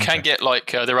 Yeah, you can get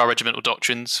there are regimental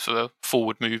doctrines for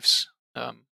forward moves.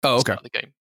 Okay. The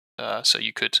game. So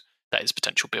that is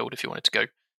potential build if you wanted to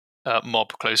go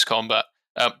mob close combat.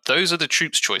 Those are the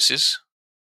troops choices.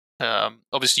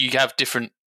 Obviously, you have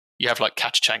like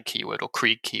Katachan keyword or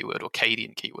Krieg keyword or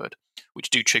Cadian keyword,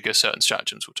 which do trigger certain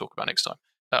stratagems we'll talk about next time.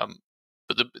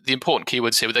 But the important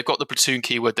keywords here, they've got the platoon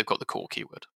keyword, they've got the core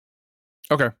keyword.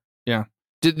 Okay, yeah.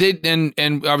 Did they and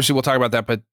obviously we'll talk about that,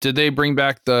 but did they bring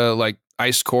back the like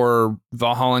Ice Core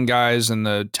Valhallan guys and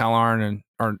the Talaran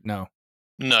or no?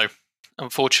 No,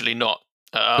 unfortunately not.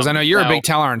 Because I know you're a big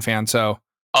Talaran fan, so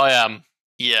I am.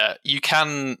 Yeah, you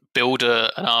can build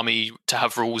an army to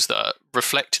have rules that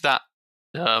reflect that.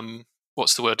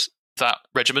 What's the word? That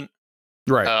regiment,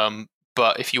 right?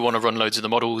 But if you want to run loads of the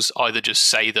models, either just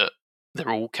say that they're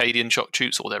all Cadian shock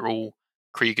troops or they're all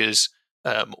Kriegers,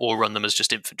 or run them as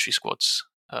just infantry squads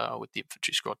with the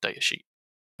infantry squad data sheet.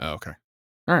 Oh, okay,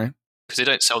 all right. Because they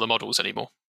don't sell the models anymore.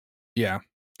 Yeah,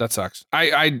 that sucks.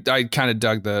 I kind of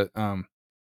dug the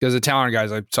because the Talaran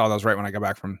guys, I saw those right when I got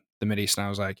back from the Mideast, and I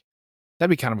was like, that'd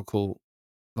be kind of a cool,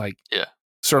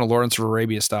 sort of Lawrence of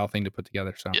Arabia style thing to put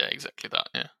together. So yeah, exactly that.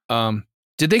 Yeah.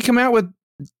 Did they come out with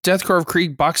Death Corps of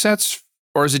Krieg box sets,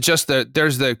 or is it just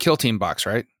there's the Kill Team box,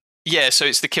 right? Yeah, so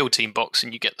it's the Kill Team box,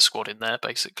 and you get the squad in there,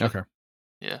 basically. Okay.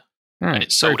 Yeah. All right. And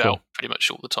it's sold out pretty much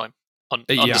all the time,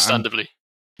 understandably.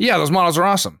 Yeah, those models are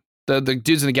awesome. The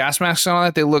dudes in the gas masks and all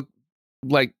that, they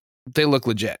look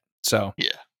legit. So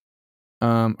yeah.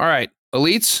 All right,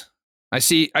 elites. I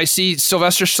see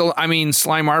Sylvester.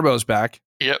 Sly Marbo's back.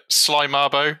 Yep, Sly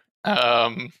Marbo.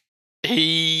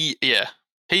 He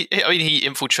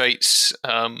infiltrates.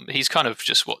 He's kind of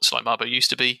just what Sly Marbo used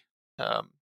to be.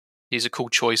 He's a cool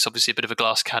choice. Obviously, a bit of a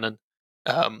glass cannon.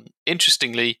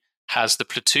 Interestingly, has the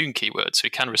platoon keyword, so he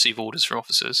can receive orders from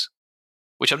officers,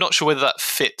 which I'm not sure whether that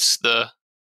fits the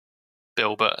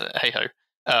bill, but hey ho.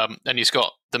 And he's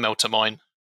got the melter mine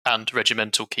and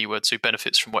regimental keyword, so he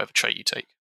benefits from whatever trait you take.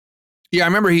 Yeah, I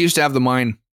remember he used to have the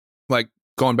mine, like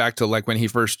going back to like when he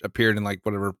first appeared in like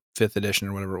whatever 5th edition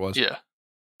or whatever it was. Yeah,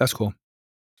 that's cool.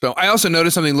 So I also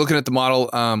noticed something looking at the model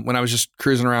when I was just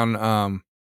cruising around.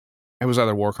 It was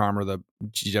either Warcom or the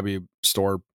GW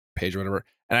store page or whatever,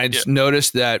 and I just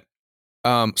noticed that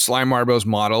Sly Marbo's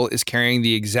model is carrying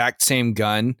the exact same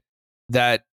gun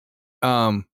that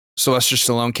Sylvester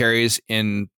Stallone carries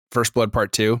in First Blood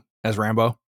Part 2 as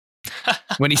Rambo.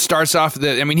 When he starts off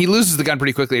he loses the gun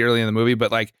pretty quickly early in the movie,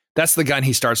 but like that's the gun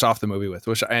he starts off the movie with,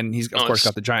 and he's of course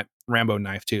got the giant Rambo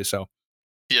knife too. So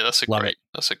yeah, that's a great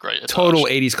total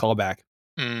 80s callback.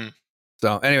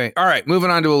 So anyway, all right,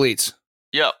 moving on to elites.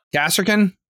 Yep.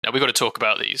 Kasrkin. Now we got to talk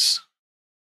about these.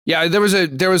 Yeah, there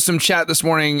was some chat this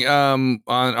morning on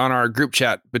our group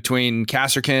chat between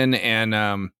Kasrkin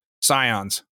and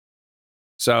Scions.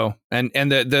 So and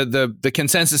the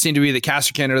consensus seemed to be that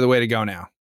Kasrkin are the way to go now.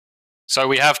 So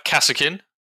we have Kasrkin.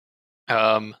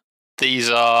 These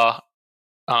are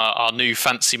our new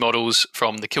fancy models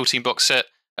from the Kill Team box set.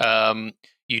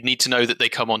 You need to know that they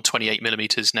come on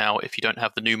 28mm now if you don't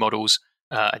have the new models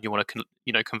and you want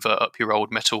to convert up your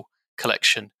old metal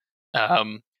collection.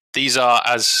 These are,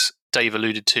 as Dave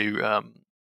alluded to,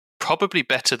 probably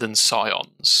better than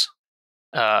Scions.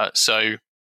 So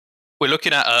we're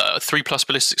looking at a 3+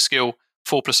 ballistic skill,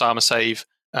 4+ armor save,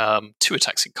 2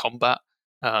 attacks in combat.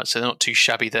 So they're not too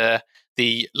shabby there.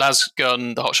 The las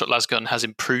gun, the hotshot las gun, has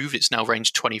improved. It's now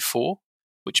range 24,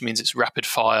 which means it's rapid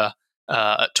fire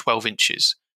at 12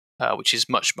 inches, which is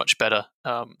much, much better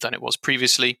than it was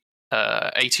previously.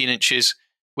 18 inches.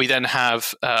 We then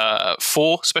have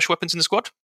 4 special weapons in the squad.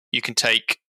 You can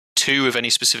take 2 of any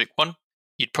specific one.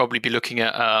 you'd probably be looking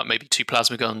at maybe 2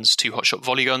 plasma guns, 2 hotshot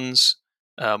volley guns,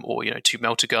 or 2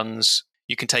 melter guns.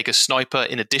 You can take a sniper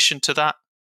in addition to that.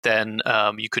 Then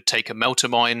you could take a melter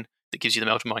mine that gives you the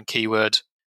melter mine keyword,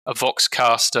 a vox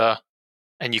caster,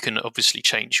 and you can obviously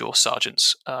change your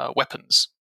sergeant's weapons.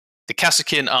 The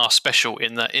Kassakin are special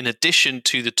in that, in addition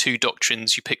to the 2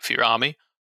 doctrines you pick for your army,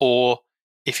 or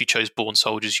if you chose born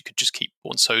soldiers, you could just keep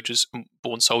born soldiers, and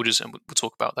we'll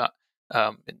talk about that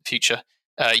in the future.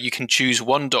 You can choose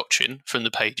 1 doctrine from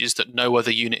the pages that no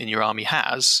other unit in your army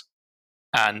has,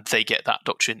 and they get that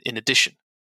doctrine in addition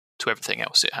to everything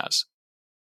else it has.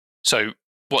 So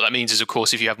what that means is, of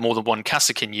course, if you have more than 1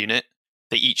 Kassakin unit,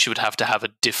 they each would have to have a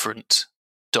different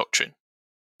doctrine.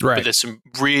 Right. But there's some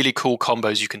really cool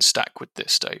combos you can stack with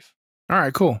this, Dave. All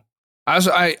right, cool. I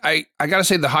got to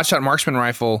say the hotshot marksman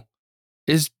rifle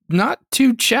is not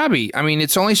too shabby. I mean,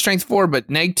 it's only strength 4,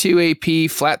 but neg 2 AP,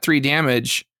 flat 3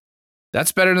 damage.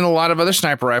 That's better than a lot of other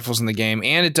sniper rifles in the game.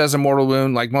 And it does a mortal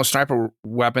wound. Like most sniper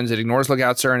weapons, it ignores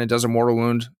lookout, sir, and it does a mortal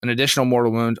wound, an additional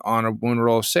mortal wound on a wound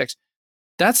roll of 6.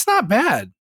 That's not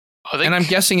bad. And I'm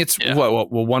guessing it's,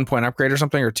 what, 1 point upgrade or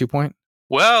something, or 2 point?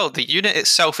 Well, the unit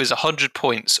itself is 100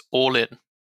 points all in.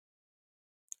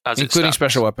 Including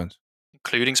special weapons.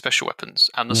 Including special weapons.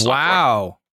 And the sniper.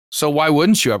 Wow. So why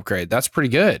wouldn't you upgrade? That's pretty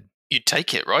good. You'd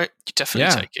take it, right? You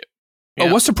definitely take it. Yeah.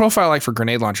 Oh, what's the profile like for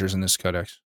grenade launchers in this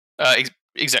codex?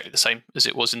 Exactly the same as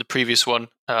it was in the previous one.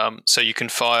 So you can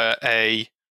fire a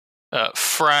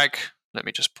frag. Let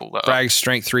me just pull that up. Frag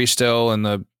strength 3 still, and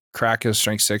the crack is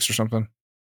strength 6 or something?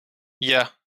 Yeah,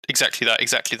 exactly that.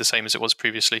 Exactly the same as it was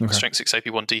previously. Okay. Strength 6 AP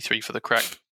 1D3 for the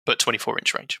crack, but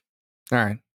 24-inch range. All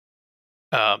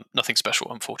right. Nothing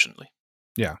special, unfortunately.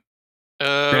 Yeah.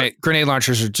 Grenade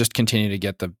launchers are just continue to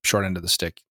get the short end of the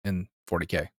stick in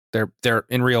 40K. They're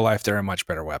in real life, they're a much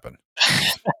better weapon.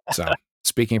 So,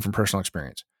 speaking from personal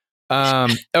experience.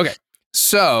 Okay.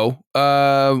 So,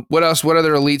 what else? What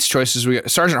other elites choices we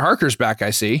got? Sergeant Harker's back, I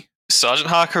see. Sergeant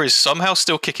Harker is somehow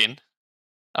still kicking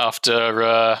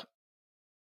after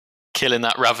killing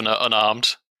that Ravener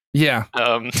unarmed. Yeah.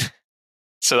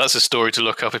 So that's a story to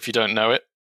look up if you don't know it.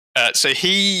 So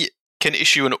he can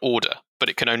issue an order, but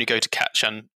it can only go to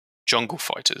Katchan jungle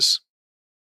fighters.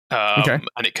 Okay.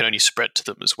 And it can only spread to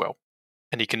them as well.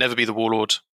 And he can never be the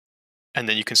warlord. And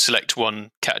then you can select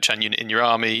 1 Katchan unit in your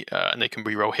army, and they can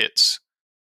reroll hits.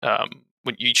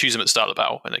 When you choose them at the start of the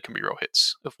battle, and they can reroll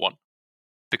hits of 1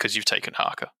 because you've taken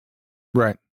Harker.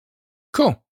 Right.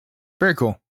 Cool. Very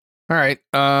cool. All right.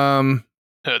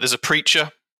 There's a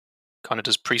preacher, kind of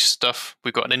does priest stuff.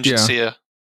 We've got an engine seer.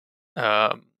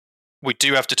 We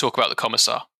do have to talk about the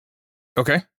commissar.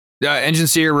 Okay. Engine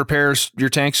seer repairs your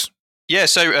tanks. Yeah.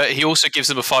 So he also gives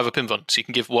them a 5-up invuln, so you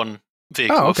can give 1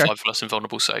 vehicle a 5+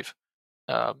 invulnerable save.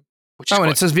 Which is and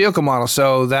it says vehicle model,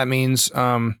 so that means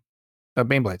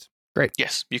Baneblades. Great.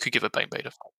 Yes, you could give a Baneblade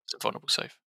a vulnerable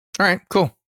save. All right,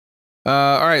 cool.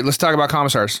 All right, let's talk about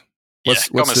commissars. What's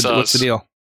the deal?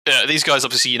 These guys,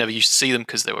 obviously, you never used to see them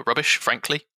because they were rubbish,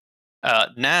 frankly.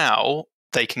 Now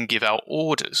they can give out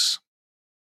orders.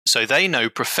 So they know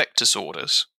Prefectus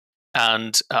orders,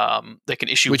 and they can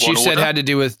issue which one you said order. Had to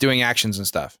do with doing actions and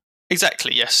stuff.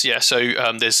 Exactly, yes. Yeah. So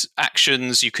there's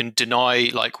actions you can deny,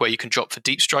 like where you can drop for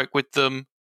deep strike with them.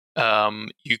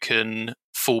 You can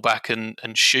fall back and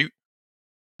shoot.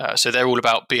 So they're all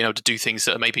about being able to do things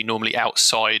that are maybe normally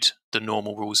outside the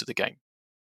normal rules of the game.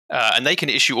 And they can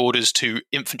issue orders to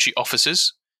infantry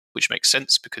officers, which makes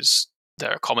sense because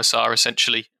they're a commissar,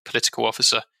 essentially, political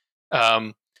officer.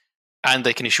 And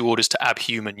they can issue orders to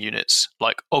abhuman units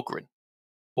like Ogryn,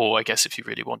 or I guess if you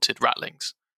really wanted,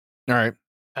 Ratlings. All right.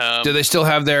 Do they still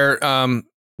have their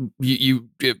you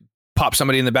pop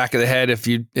somebody in the back of the head if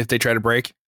they try to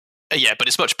break? Yeah, but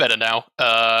it's much better now.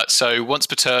 So once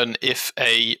per turn,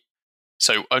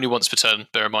 only once per turn,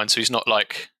 bear in mind. So he's not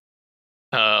like,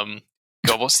 God,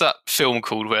 what's that film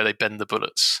called where they bend the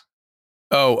bullets?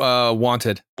 Oh,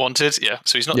 Wanted. Wanted, yeah.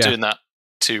 So he's not doing that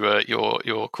to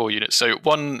your core unit. So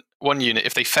one unit,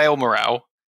 if they fail morale,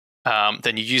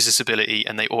 then you use this ability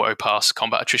and they auto pass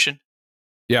combat attrition.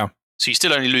 Yeah. So you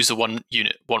still only lose the 1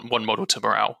 unit, one model to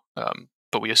morale,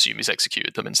 but we assume he's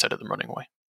executed them instead of them running away.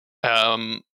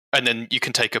 And then you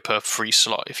can take up a free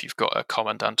slot if you've got a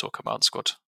commandant or command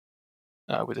squad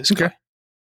with this guy.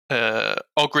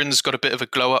 Ogryn's got a bit of a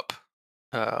glow up.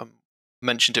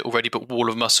 Mentioned it already, but Wall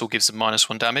of Muscle gives them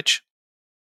 -1 damage,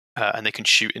 and they can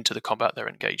shoot into the combat they're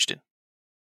engaged in.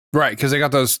 Right, because they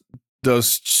got those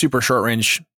super short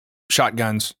range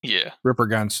shotguns. Yeah, Ripper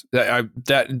guns.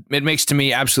 That it makes to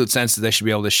me absolute sense that they should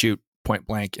be able to shoot point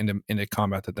blank into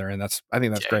combat that they're in. I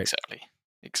think that's great.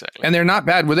 Exactly. And they're not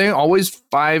bad. Were they always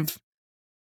 5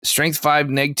 strength 5,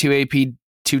 neg 2 AP,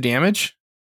 2 damage?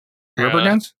 Ripper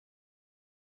guns?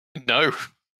 No.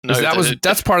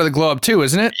 That's part of the glow up too,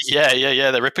 isn't it?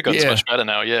 Yeah. The Ripper gun's much better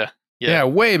now. Yeah,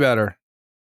 way better.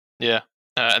 Yeah.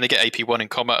 And they get AP1 in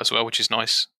combat as well, which is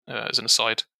nice as an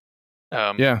aside.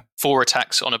 4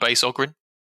 attacks on a base Ogryn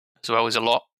as well is a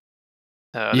lot.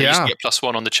 They used to get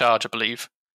 +1 on the charge, I believe.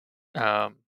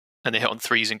 And they hit on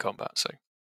 3s in combat, so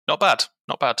not bad.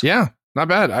 Yeah, not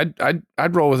bad.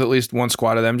 I'd roll with at least one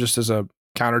squad of them just as a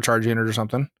countercharge unit or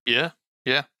something. Yeah.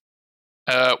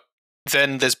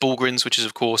 Then there's Bullgryns, which is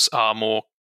of course are more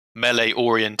melee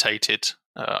orientated.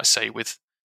 I say with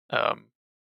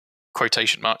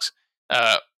quotation marks.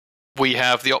 We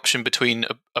have the option between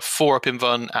a 4-up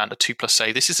invuln and a 2+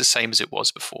 save. This is the same as it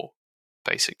was before,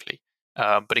 basically.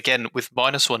 But again, with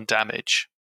 -1 damage,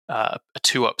 a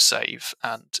 2-up save,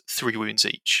 and 3 wounds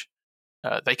each,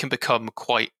 they can become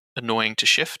quite annoying to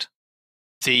shift.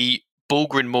 The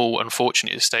Bullgryn Maul,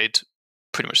 unfortunately, has stayed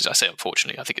pretty much as I say,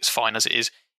 unfortunately. I think it's fine as it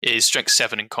is strength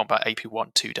 7 in combat,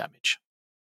 AP1, 2 damage.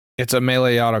 It's a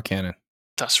melee autocannon.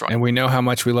 That's right. And we know how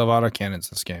much we love autocannons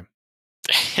this game.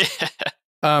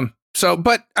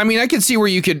 But I mean, I could see where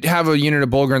you could have a unit of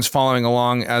Bullgryns following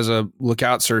along as a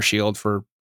lookout Sir Shield for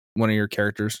one of your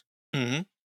characters. Mm-hmm.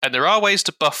 And there are ways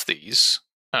to buff these,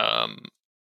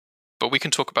 but we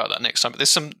can talk about that next time. But there's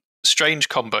some strange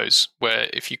combos where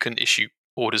if you can issue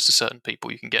orders to certain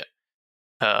people, you can get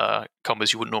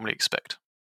combos you wouldn't normally expect.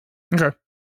 Okay.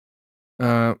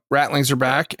 Ratlings are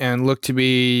back and look to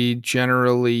be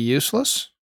generally useless.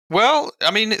 Well,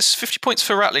 I mean, it's 50 points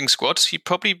for Rattling squads. You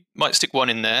probably might stick one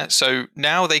in there. So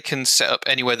now they can set up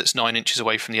anywhere that's 9 inches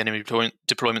away from the enemy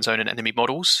deployment zone and enemy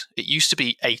models. It used to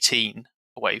be 18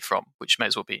 away from, which may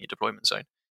as well be in your deployment zone.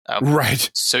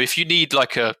 Right. So if you need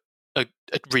like a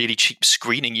really cheap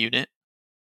screening unit,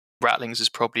 Rattlings is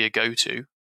probably a go-to.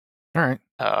 All right.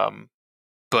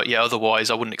 But yeah, otherwise,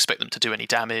 I wouldn't expect them to do any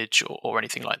damage or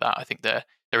anything like that. I think they're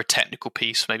a technical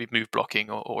piece, maybe move blocking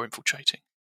or infiltrating.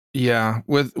 Yeah,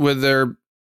 with their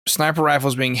sniper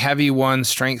rifles being heavy 1,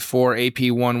 strength 4, AP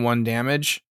 1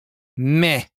 damage,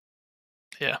 meh.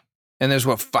 Yeah. And there's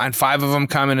 5 of them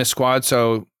come in a squad,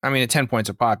 so I mean, at 10 points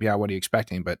a pop, yeah, what are you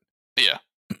expecting? But yeah,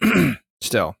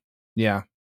 still, yeah.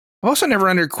 I've also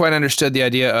never quite understood the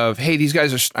idea of, hey, these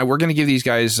guys we're going to give these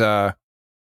guys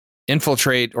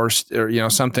infiltrate or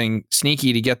something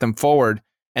sneaky to get them forward,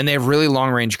 and they have really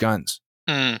long range guns.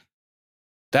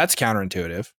 That's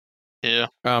counterintuitive. Yeah.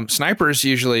 Snipers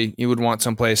usually you would want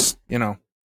someplace,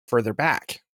 further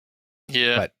back.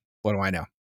 Yeah. But what do I know?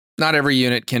 Not every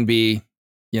unit can be,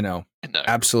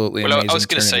 absolutely amazing. I was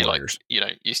going to say, warriors. Your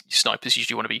snipers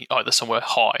usually want to be either somewhere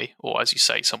high or, as you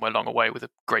say, somewhere long away with a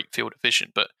great field of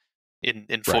vision. But in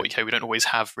 40k, we don't always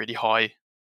have really high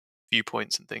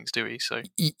viewpoints and things, do we? So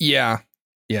yeah.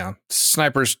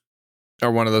 Snipers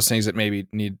are one of those things that maybe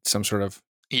need some sort of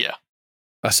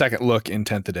a second look in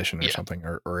 10th edition or something,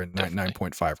 or in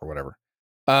 9.5 or whatever.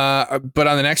 But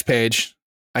on the next page,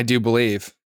 I do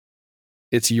believe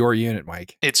it's your unit,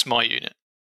 Mike. It's my unit.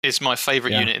 It's my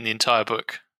favorite unit in the entire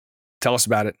book. Tell us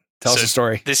about it. Tell us the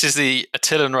story. This is the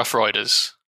Attilan Rough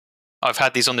Riders. I've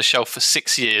had these on the shelf for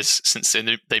 6 years since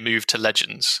they moved to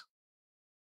Legends.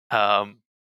 And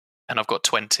I've got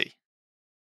 20.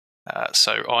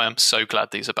 So I am so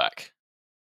glad these are back.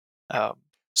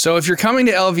 So if you're coming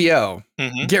to LVO,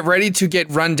 get ready to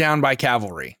get run down by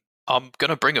cavalry. I'm going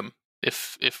to bring them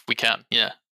if we can,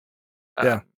 yeah.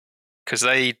 Yeah. Because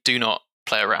they do not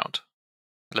play around.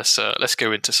 Let's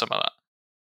go into some of that.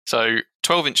 So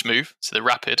 12-inch move, so they're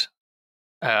rapid.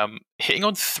 Hitting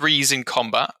on 3s in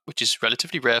combat, which is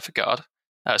relatively rare for Guard.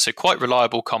 So quite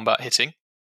reliable combat hitting.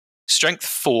 Strength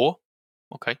 4.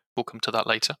 Okay, we'll come to that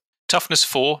later. Toughness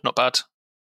 4, not bad.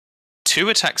 2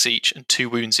 attacks each and 2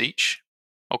 wounds each.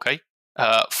 Okay.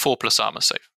 4+ armor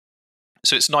save.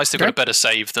 So it's nice they've got a better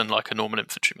save than like a normal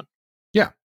infantryman. Yeah.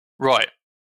 Right.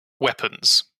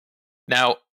 Weapons.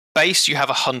 Now, base, you have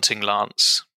a hunting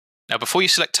lance. Now, before you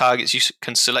select targets, you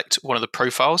can select one of the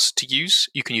profiles to use.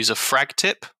 You can use a frag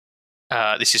tip.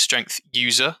 This is strength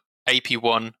user,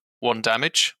 AP1, 1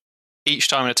 damage. Each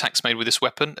time an attack's made with this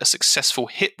weapon, a successful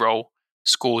hit roll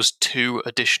scores 2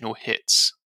 additional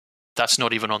hits. That's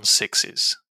not even on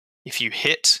 6s. If you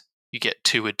hit, you get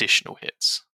 2 additional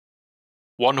hits.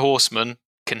 1 horseman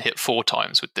can hit 4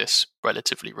 times with this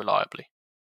relatively reliably.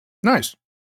 Nice.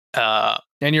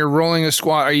 And you're rolling a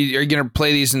squad. Are you going to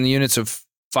play these in the units of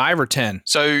 5 or 10?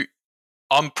 So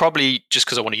I'm probably, just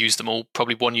because I want to use them all,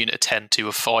 probably 1 unit of 10, 2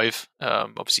 of 5.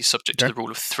 Obviously subject to the rule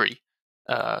of 3.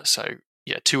 So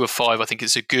yeah, 2 of 5 I think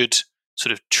is a good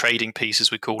sort of trading piece,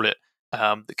 as we call it.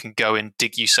 that can go and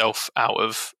dig yourself out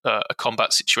of a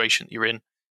combat situation that you're in,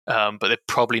 but they're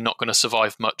probably not going to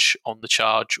survive much on the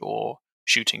charge or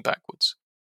shooting backwards.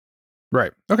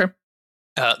 Right. Okay.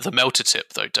 The melter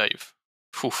tip, though, Dave.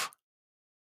 Oof.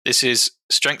 This is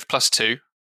strength +2,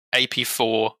 AP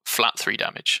 4, flat 3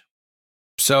 damage.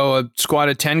 So a squad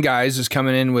of 10 guys is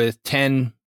coming in with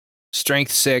 10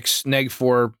 strength 6,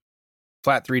 -4,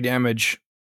 flat 3 damage.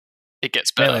 It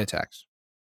gets better. Melee attacks.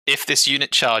 If this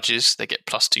unit charges, they get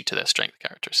 +2 to their strength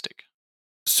characteristic.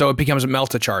 So it becomes a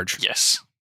melt a charge. Yes.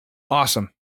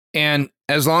 Awesome. And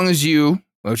as long as you,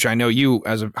 which I know you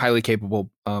as a highly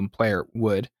capable player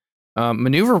would,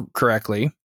 maneuver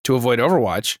correctly to avoid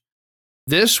Overwatch,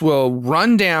 this will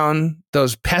run down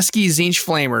those pesky Zinch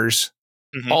flamers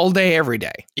all day, every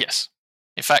day. Yes.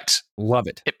 In fact, love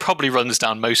it. It probably runs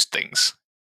down most things.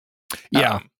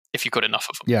 Yeah. If you've got enough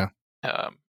of them. Yeah.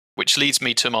 Which leads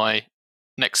me to my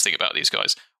next thing about these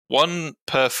guys. 1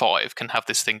 per 5 can have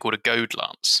this thing called a goad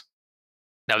lance.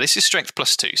 Now, this is strength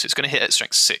 +2, so it's going to hit at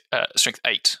strength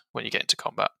 8 when you get into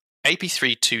combat. AP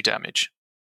 3, 2 damage.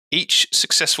 Each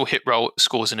successful hit roll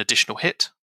scores an additional hit.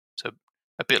 So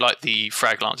a bit like the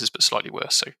frag lances, but slightly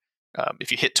worse. So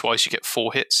if you hit twice, you get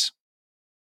 4 hits.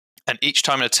 And each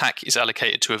time an attack is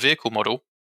allocated to a vehicle model,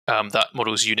 that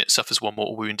model's unit suffers 1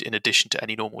 mortal wound in addition to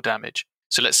any normal damage.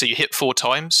 So let's say you hit 4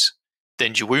 times,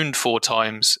 then you wound 4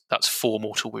 times, that's 4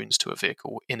 mortal wounds to a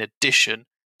vehicle, in addition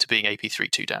to being AP 3,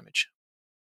 2 damage.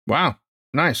 Wow.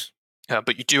 Nice.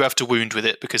 But you do have to wound with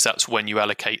it because that's when you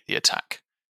allocate the attack.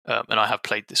 And I have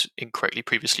played this incorrectly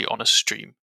previously on a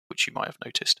stream, which you might have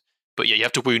noticed. But yeah, you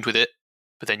have to wound with it,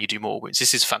 but then you do more wounds.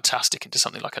 This is fantastic into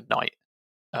something like a knight.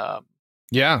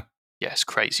 Yeah. Yeah, it's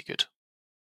crazy good.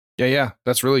 Yeah.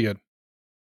 That's really good.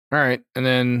 All right. And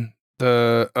then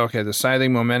the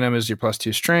scything momentum is your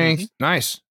 +2 strength.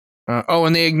 Nice.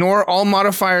 And they ignore all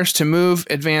modifiers to move,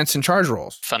 advance, and charge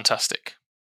rolls. Fantastic.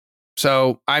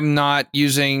 So I'm not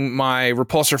using my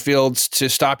repulsor fields to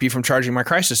stop you from charging my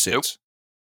crisis suits.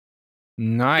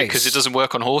 Nope. Nice. Because it doesn't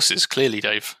work on horses, clearly,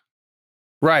 Dave.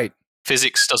 Right.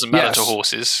 Physics doesn't matter to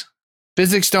horses.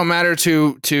 Physics don't matter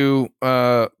to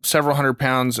several hundred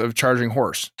pounds of charging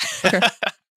horse. Okay.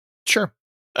 Sure.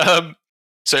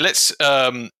 So let's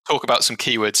talk about some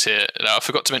keywords here. Now, I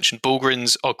forgot to mention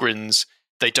Bulgrins, Ogrins,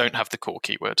 they don't have the core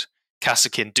keyword.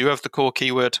 Kassakin do have the core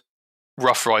keyword.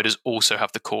 Rough Riders also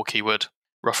have the core keyword.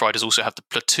 Rough Riders also have the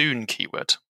platoon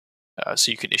keyword.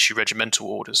 So you can issue regimental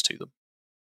orders to them.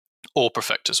 Or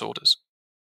Prefectus orders.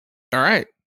 All right.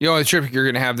 The only trick you're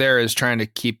going to have there is trying to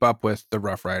keep up with the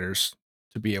Rough Riders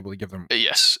to be able to give them.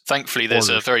 Yes. Thankfully, there's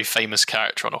orders. a very famous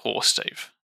character on a horse,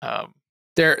 Dave.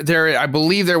 There. I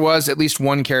believe there was at least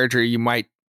one character you might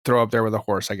throw up there with a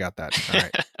horse. I got that. All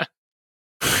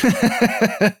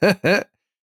right.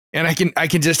 And I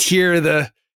can just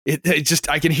hear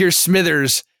I can hear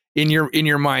Smithers in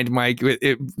your mind, Mike.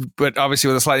 But obviously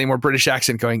with a slightly more British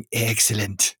accent, going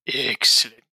excellent.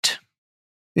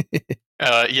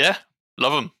 Yeah,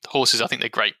 love them. Horses, I think they're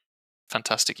great.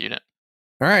 Fantastic unit.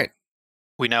 All right.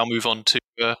 We now move on to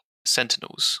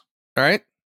Sentinels. All right.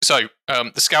 So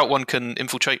the Scout one can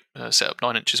infiltrate, set up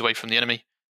 9 inches away from the enemy.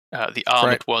 The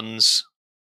armored ones,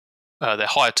 they're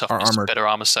higher toughness, better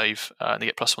armor save, and they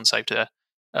get +1 save to their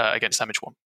against damage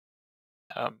 1.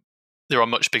 There are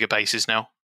much bigger bases now,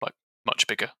 like much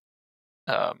bigger.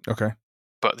 Okay.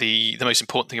 But the most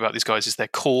important thing about these guys is their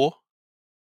core.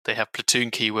 They have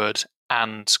platoon keyword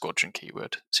and squadron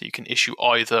keyword, so you can issue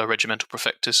either regimental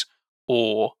prefectus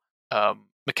or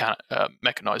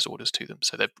mechanized orders to them.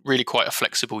 So they're really quite a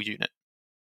flexible unit.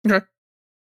 Okay.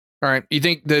 All right. You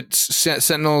think that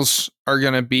Sentinels are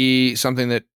going to be something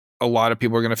that a lot of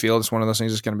people are going to feel? It's one of those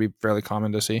things that's going to be fairly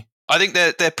common to see. I think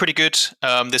they're pretty good.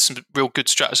 There's some real good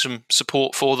stratagem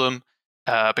support for them.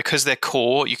 Because they're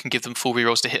core, you can give them full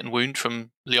rerolls to hit and wound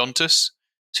from Leontus.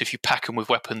 So if you pack them with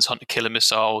weapons, hunter killer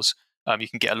missiles, you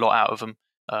can get a lot out of them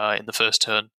in the first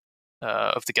turn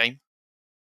of the game.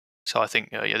 So I think,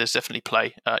 there's definitely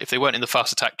play. If they weren't in the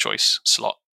fast attack choice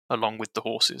slot along with the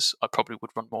horses, I probably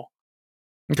would run more.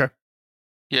 Okay.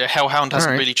 Yeah, Hellhound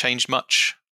hasn't really changed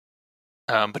much,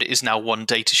 but it is now 1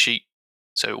 data sheet.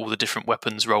 So all the different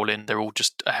weapons roll in. They're all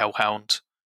just a Hellhound.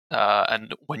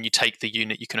 And when you take the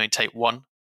unit, you can only take 1.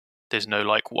 There's no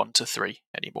 1 to 3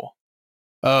 anymore.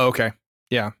 Oh, okay.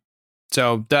 Yeah.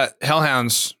 So that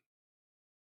Hellhounds,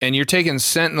 and you're taking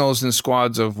Sentinels in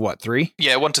squads of what, 3?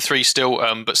 Yeah, 1 to 3 still,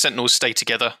 but Sentinels stay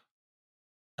together.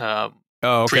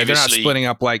 Okay. They're not splitting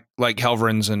up like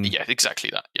Helverins and... Yeah, exactly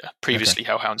that. Yeah. Previously,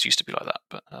 Hellhounds used to be like that,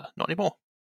 but not anymore.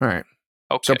 All right.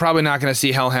 Okay. So probably not going to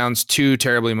see Hellhounds too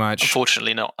terribly much.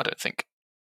 Unfortunately not, I don't think.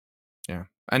 Yeah.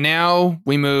 And now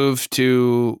we move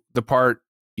to the part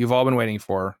you've all been waiting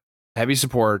for: heavy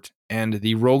support and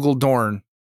the Rogel Dorn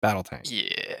battle tank.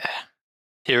 Yeah.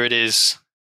 Here it is.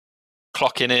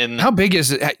 Clocking in. How big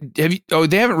is it?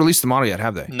 They haven't released the model yet,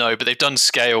 have they? No, but they've done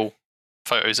scale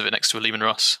photos of it next to a Lehman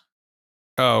Russ.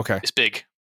 Oh, okay. It's big.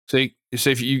 So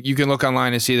if you can look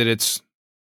online and see that it's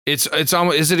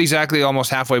almost, is it exactly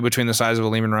almost halfway between the size of a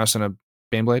Lehman Russ and a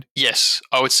Baneblade? Yes,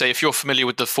 I would say if you're familiar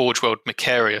with the Forge World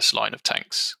Macarius line of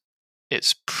tanks,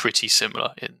 it's pretty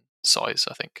similar in size,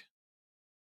 I think.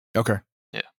 Okay.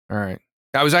 Yeah. All right.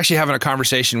 I was actually having a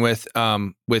conversation with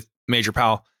Major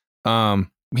Powell.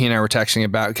 He and I were texting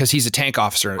about, because he's a tank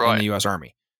officer in the U.S.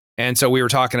 Army. And so we were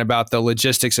talking about the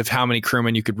logistics of how many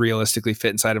crewmen you could realistically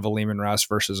fit inside of a Lehman Russ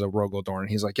versus a Rogel Dorn.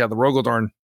 He's like, yeah, the Rogel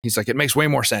Dorn, he's like, it makes way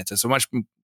more sense. It's a much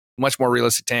more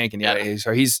realistic tank. And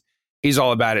so he's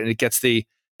all about it. And it gets the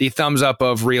thumbs up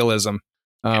of realism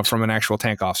from an actual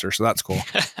tank officer. So that's cool.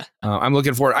 I'm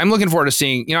looking forward to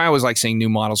seeing, I always like seeing new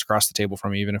models across the table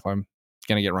from me, even if I'm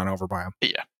going to get run over by them.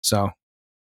 Yeah. So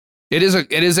it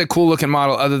is a cool looking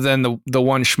model, other than the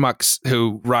one schmucks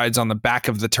who rides on the back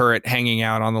of the turret, hanging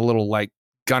out on the little like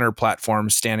gunner platform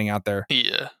standing out there.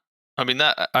 Yeah. I mean,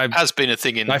 that has been a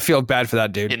thing I feel bad for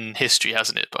that dude. In history,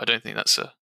 hasn't it? But I don't think that's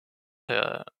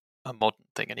a modern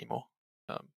thing anymore.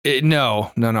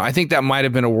 No. I think that might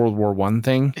have been a World War I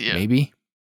thing, maybe,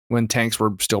 when tanks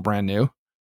were still brand new.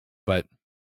 But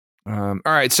all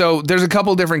right, so there's a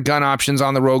couple different gun options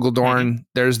on the Rogel Dorn. Mm-hmm.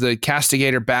 There's the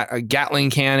Castigator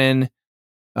Gatling cannon.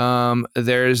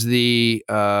 There's the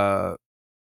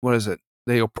what is it?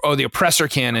 The Oppressor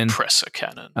cannon. Oppressor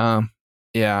cannon.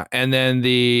 Yeah, and then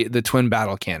the twin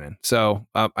battle cannon. So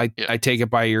I take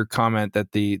it by your comment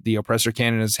that the Oppressor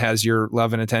cannon has your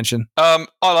love and attention. I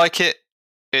like it.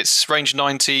 It's range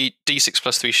 90, D6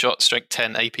 plus 3 shots, strength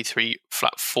 10, AP3,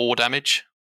 flat 4 damage.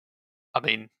 I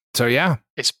mean, so yeah,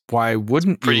 why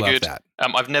wouldn't you love good. that?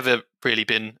 I've never really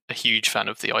been a huge fan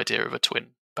of the idea of a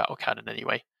twin battle cannon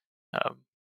anyway. I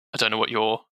don't know what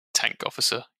your tank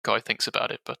officer guy thinks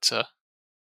about it, but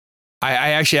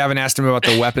I actually haven't asked him about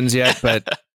the weapons yet, but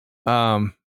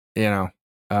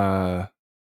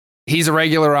he's a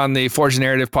regular on the Forge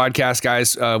Narrative podcast,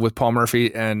 guys, with Paul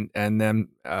Murphy and them.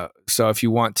 So if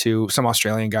you want to, some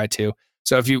Australian guy too.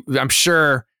 So I'm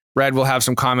sure Red will have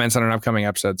some comments on an upcoming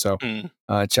episode. So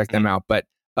check them out. But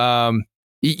I'm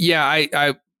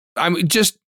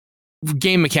just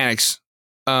game mechanics.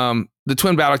 The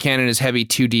twin battle cannon is heavy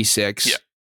 2d6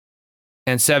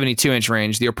 and 72-inch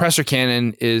range. The Oppressor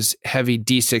cannon is heavy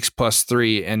d6 plus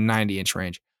 3 and 90-inch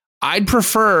range. I'd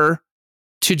prefer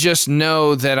to just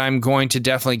know that I'm going to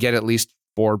definitely get at least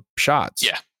 4 shots.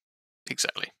 Yeah,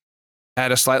 exactly.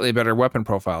 At a slightly better weapon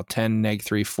profile, 10 neg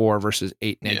 3 4 versus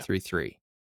 8 neg 3 3.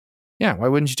 Yeah, why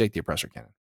wouldn't you take the Oppressor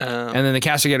cannon? And then the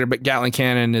Castigator Gatling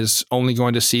cannon is only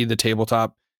going to see the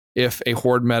tabletop if a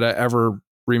Horde meta ever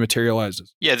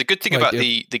rematerializes. Yeah, the good thing about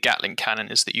the Gatling cannon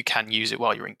is that you can use it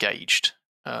while you're engaged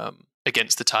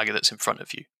against the target that's in front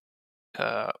of you.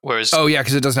 Whereas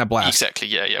because it doesn't have blast. Exactly,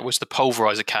 yeah. Whereas the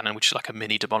Pulverizer cannon, which is like a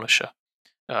mini demolisher,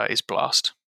 is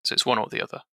blast. So it's one or the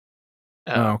other.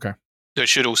 Okay. I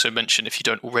should also mention, if you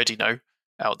don't already know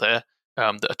out there,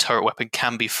 that a turret weapon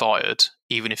can be fired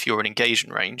even if you're in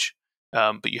engagement range,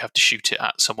 but you have to shoot it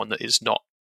at someone that is not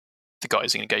the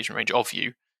guys in engagement range of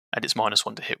you, and it's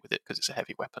 -1 to hit with it because it's a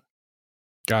heavy weapon.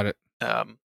 Got it.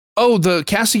 The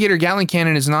Castigator Gatling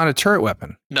cannon is not a turret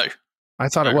weapon. No. I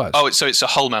thought it was. So it's a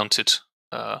hull-mounted.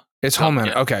 It's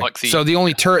hull-mounted. Okay. Like so the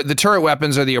only the turret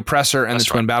weapons are the Oppressor and the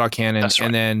twin battle cannon,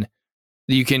 and then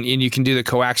you can do the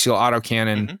coaxial auto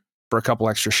cannon for a couple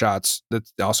extra shots that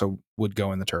also would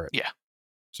go in the turret. Yeah.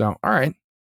 So all right.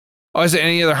 Oh, is there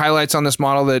any other highlights on this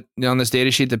model on this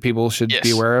data sheet that people should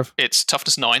be aware of? It's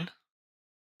toughness 9.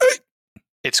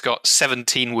 It's got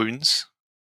 17 wounds,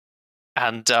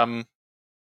 and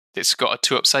it's got a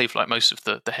 2-up save like most of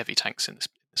the heavy tanks in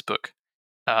this book.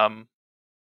 And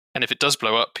if it does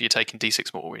blow up, you're taking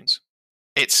D6 mortal wounds.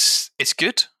 It's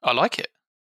good. I like it.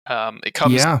 It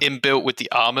comes inbuilt with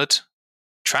the armored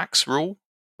tracks rule,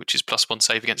 which is +1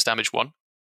 save against damage 1.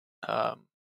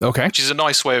 Okay. Which is a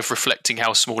nice way of reflecting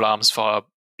how small arms fire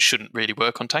shouldn't really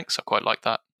work on tanks. I quite like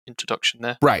that introduction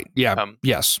there. Right. Yeah.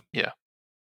 Yes. Yeah.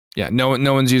 Yeah. No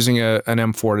one's using an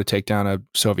M4 to take down a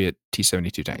Soviet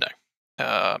T-72 tank.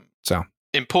 No. So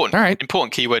important. All right.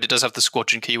 Important keyword. It does have the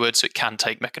squadron keyword, so it can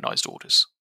take mechanized orders.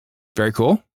 Very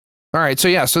cool. All right. So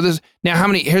yeah. So now how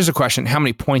many? Here's a question. How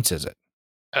many points is it?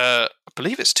 I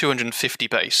believe it's 250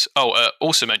 base.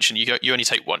 Also mention you only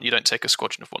take 1. You don't take a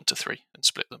squadron of 1 to 3 and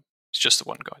split them. It's just the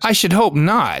 1, guys. I should hope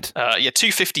not.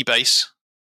 250 base.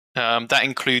 That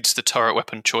includes the turret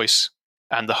weapon choice.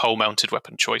 and the whole mounted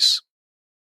weapon choice,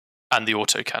 and the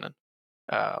autocannon.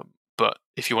 But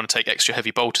if you want to take extra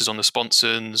heavy bolters on the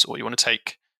sponsons, or you want to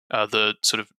take the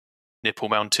sort of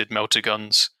nipple-mounted melter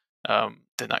guns,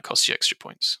 then that costs you extra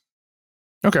points.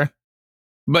 Okay.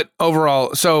 But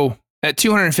overall, so at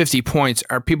 250 points,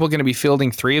 are people going to be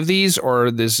fielding 3 of these,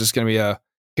 or this is going to be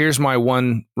here's my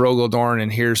one Rogel Dorn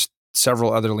and here's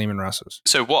several other Leman Russes?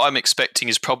 So what I'm expecting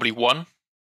is probably 1.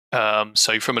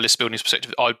 So from a list building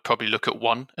perspective, I'd probably look at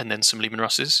 1 and then some Leman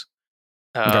Russes.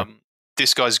 Okay.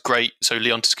 This guy's great, so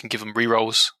Leontis can give them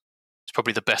rerolls. It's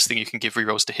probably the best thing you can give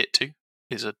rerolls to hit to,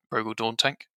 is a Rogel Dorn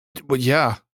tank. Well,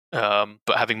 yeah.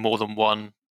 But having more than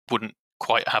 1 wouldn't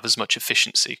quite have as much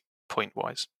efficiency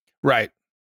point-wise. Right.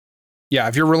 Yeah,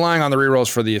 if you're relying on the rerolls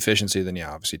for the efficiency, then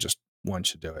yeah, obviously just 1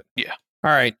 should do it. Yeah.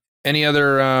 All right. Any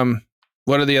other,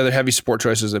 what are the other heavy support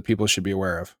choices that people should be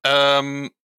aware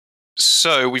of?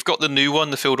 So we've got the new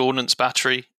one, the Field Ordnance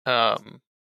Battery.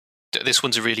 This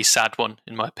one's a really sad one,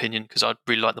 in my opinion, because I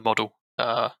really like the model.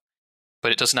 But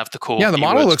it doesn't have the core. Yeah, the keywords.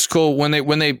 model looks cool. When they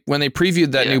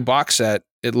previewed that new box set,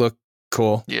 it looked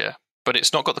cool. Yeah, but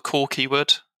it's not got the core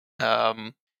keyword.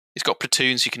 It's got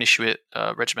platoons. You can issue it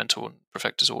regimental and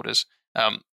prefector's orders.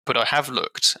 But I have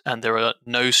looked, and there are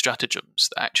no stratagems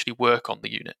that actually work on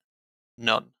the unit.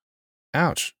 None.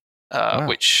 Ouch. Wow.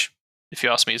 Which, if you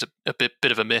ask me, is a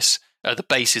bit of a miss. The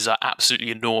bases are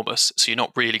absolutely enormous, so you're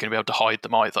not really going to be able to hide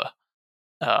them either.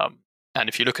 And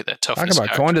if you look at their toughness, talk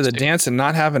about going to the dance and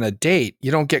not having a date.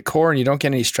 You don't get core and you don't get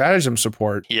any stratagem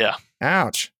support. Yeah.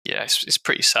 Ouch. Yeah, it's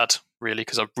pretty sad, really,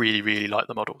 because I really, really like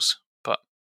the models. But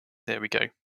there we go.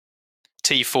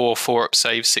 T4, 4-up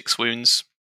save, 6 wounds.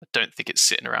 I don't think it's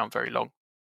sitting around very long.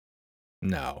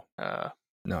 No.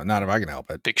 No, not if I can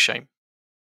help it. Big shame.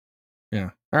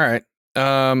 Yeah. All right.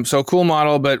 So cool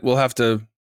model, but we'll have to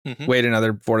wait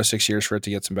another 4 to 6 years for it to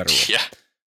get some better rules. Yeah.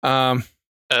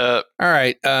 All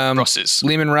right. Russes.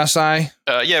 Leman Russi.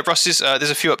 Yeah, Russes. There's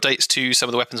a few updates to some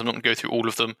of the weapons. I'm not going to go through all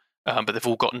of them, but they've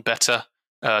all gotten better.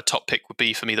 Top pick would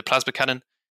be, for me, the plasma cannon.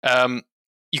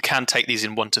 You can take these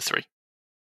in 1 to 3.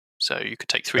 So you could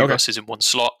take 3 Russes in 1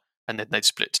 slot, and then they'd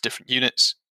split to different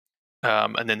units.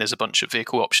 And then there's a bunch of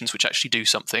vehicle options which actually do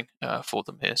something for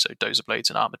them here. So dozer blades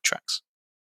and armored tracks.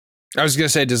 I was going to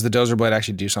say, does the dozer blade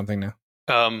actually do something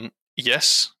now?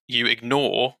 Yes, you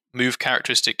ignore move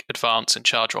characteristic, advance, and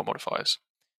charge roll modifiers.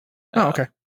 Okay.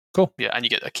 Cool. Yeah, and you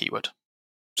get a keyword.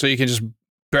 So you can just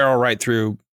barrel right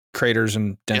through craters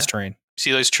and dense terrain.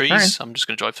 See those trees? Right. I'm just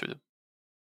going to drive through them.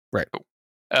 Right. Cool.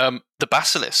 The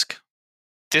Basilisk.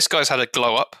 This guy's had a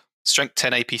glow up. Strength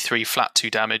 10, AP 3, flat 2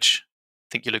 damage. I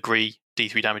think you'll agree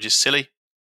D3 damage is silly.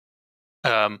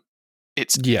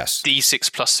 It's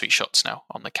D6 plus 3 shots now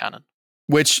on the cannon.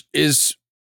 Which is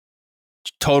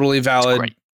totally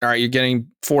valid. All right, you're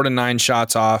getting 4 to 9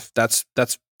 shots off. That's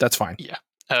fine. Yeah.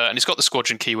 And it's got the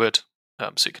squadron keyword,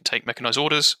 so you can take mechanized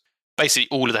orders. Basically,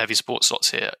 all of the heavy support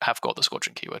slots here have got the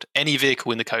squadron keyword. Any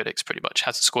vehicle in the Codex pretty much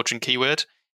has a squadron keyword,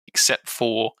 except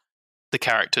for the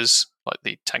characters, like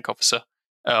the tank officer,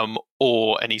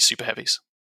 or any super heavies.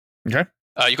 Okay.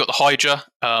 You've got the Hydra.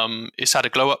 It's had a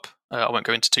glow up. I won't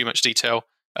go into too much detail.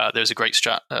 There's a great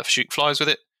strat for shooting flies with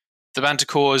it. The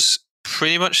Manticores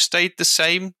pretty much stayed the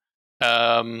same,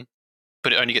 but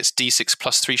it only gets D6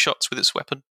 plus 3 shots with its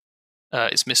weapon.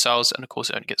 Its missiles, and of course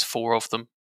it only gets 4 of them.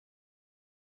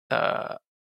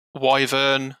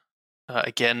 Wyvern,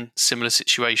 again, similar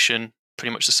situation,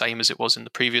 pretty much the same as it was in the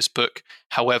previous book.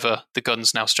 However, the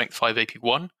gun's now strength 5 AP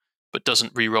 1, but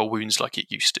doesn't reroll wounds like it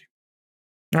used to.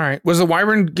 All right. Was the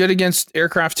Wyvern good against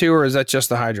aircraft too, or is that just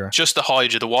the Hydra? Just the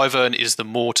Hydra. The Wyvern is the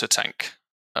mortar tank.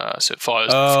 So it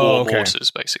fires 4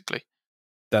 mortars, basically.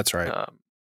 That's right.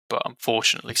 But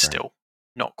unfortunately, still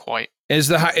not quite. Is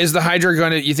the Hydra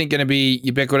going to be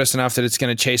ubiquitous enough that it's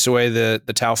going to chase away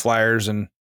the Tau flyers? And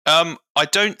I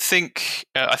don't think.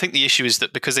 I think the issue is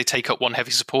that because they take up 1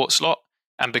 heavy support slot,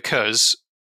 and because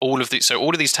all of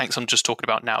these tanks I'm just talking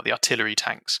about now, the artillery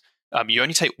tanks, you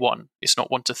only take 1. It's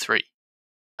not 1 to 3.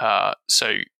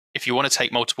 So if you want to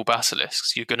take multiple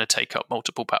basilisks, you're going to take up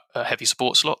multiple heavy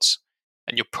support slots,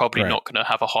 and you're probably not going to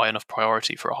have a high enough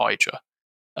priority for a Hydra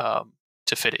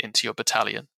to fit it into your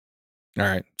battalion. All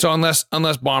right. So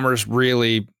unless bombers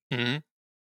really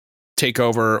take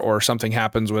over, or something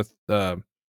happens with the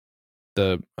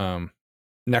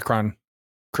Necron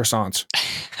croissants,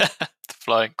 the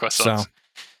flying croissants. So,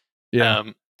 yeah.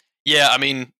 Yeah. I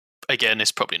mean, again,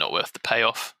 it's probably not worth the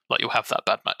payoff. Like, you'll have that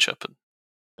bad matchup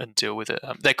and deal with it.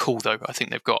 They're cool though. I think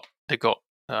they've got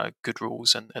good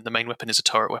rules, and the main weapon is a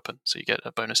turret weapon, so you get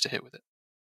a bonus to hit with it.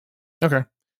 Okay.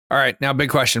 All right. Now, big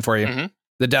question for you: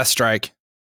 the Death Strike,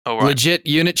 right. Legit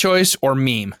unit choice or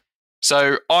meme?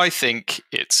 So I think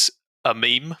it's a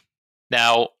meme.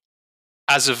 Now,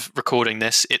 as of recording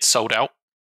this, it's sold out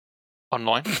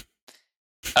online.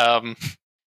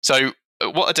 So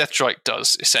what a Death Strike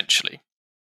does, essentially,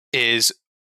 is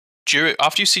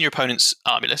after you've seen your opponent's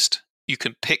army list, you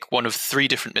can pick one of 3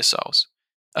 different missiles.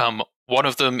 One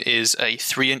of them is a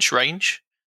 3-inch range,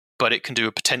 but it can do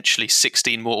a potentially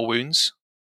 16 mortal wounds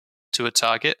to a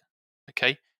target.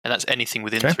 Okay, and that's anything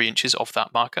within 3 inches of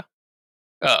that marker.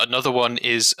 Another one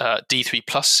is D3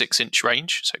 plus 6-inch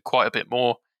range, so quite a bit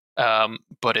more,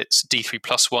 but it's D3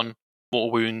 plus 1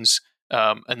 mortal wounds,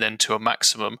 and then to a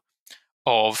maximum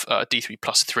of D3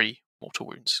 plus 3 mortal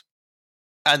wounds.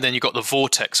 And then you've got the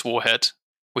Vortex Warhead,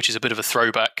 which is a bit of a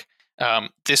throwback.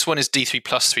 This one is D3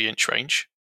 plus 3-inch range.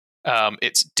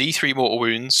 It's D3 mortal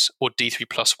wounds or D3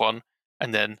 plus 1,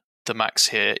 and then the max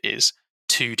here is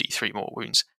 2 D3 mortal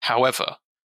wounds. However,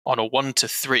 on a 1 to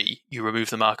 3, you remove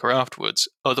the marker afterwards.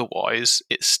 Otherwise,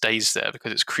 it stays there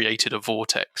because it's created a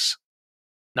vortex.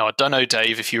 Now, I don't know,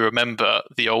 Dave, if you remember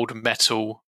the old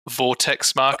metal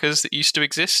vortex markers that used to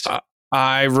exist.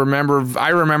 I remember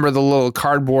the little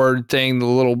cardboard thing, the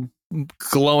little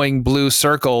glowing blue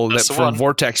circle that from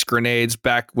vortex grenades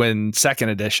back when 2nd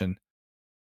edition.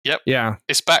 Yep. Yeah.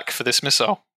 It's back for this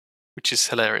missile, which is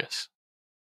hilarious.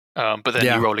 But then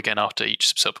you roll again after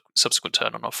each subsequent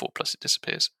turn on R4+, it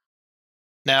disappears.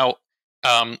 Now,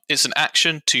 it's an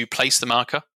action to place the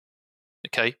marker.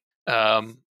 Okay.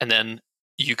 And then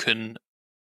you can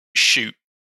shoot.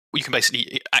 You can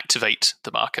basically activate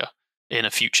the marker in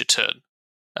a future turn.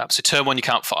 So turn 1, you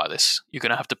can't fire this. You're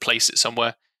going to have to place it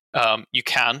somewhere. You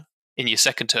can, in your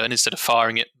second turn, instead of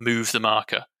firing it, move the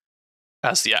marker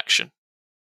as the action.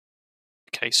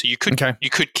 Okay, so you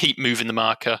could keep moving the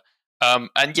marker.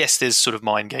 And yes, there's sort of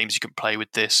mind games you can play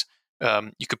with this.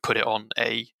 You could put it on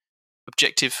a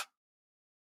objective,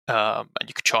 and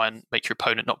you could try and make your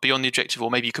opponent not be on the objective,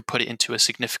 or maybe you could put it into a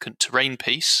significant terrain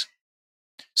piece.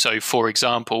 So, for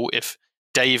example, if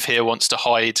Dave here wants to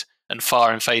hide and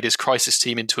fire and fade his crisis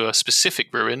team into a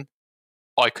specific ruin,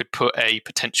 I could put a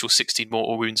potential 16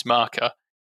 mortal wounds marker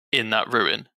in that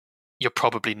ruin. You're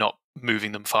probably not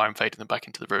moving them, fire and fading them back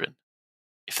into the ruin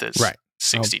if there's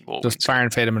 16 mortal wounds. Just fire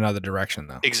and fade them another direction,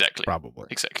 though. Exactly. Probably.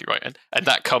 Exactly right. And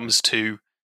that comes to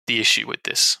the issue with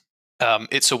this.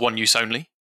 It's a one use only.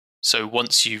 So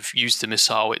once you've used the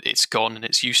missile, it's gone and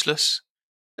it's useless.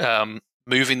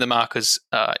 Moving the markers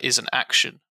is an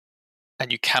action.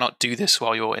 And you cannot do this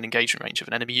while you're in engagement range of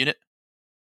an enemy unit.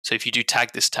 So if you do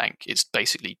tag this tank, it's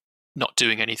basically not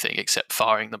doing anything except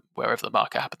firing them wherever the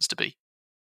marker happens to be.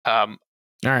 All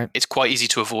right. It's quite easy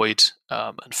to avoid,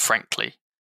 and frankly,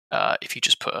 if you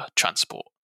just put a transport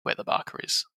where the marker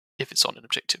is, if it's on an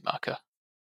objective marker,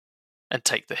 and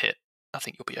take the hit, I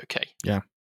think you'll be okay. Yeah.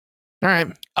 All right.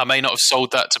 I may not have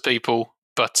sold that to people,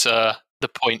 but the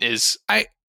point is,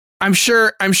 I'm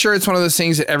sure it's one of those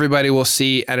things that everybody will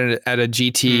see at a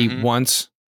GT once,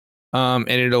 and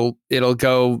it'll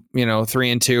go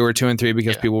 3 and 2 or 2 and 3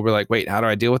 because people will be like, wait, how do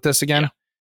I deal with this again?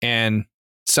 And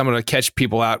someone will catch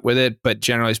people out with it, but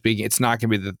generally speaking, it's not going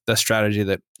to be the strategy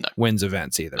that wins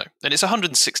events either. No, and it's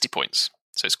 160 points,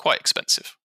 so it's quite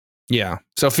expensive. Yeah,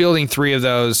 so fielding 3 of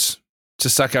those to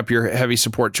suck up your heavy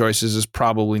support choices is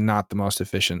probably not the most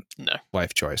efficient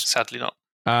life choice. Sadly not.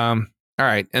 All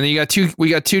right, and then we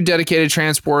got two dedicated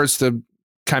transports. The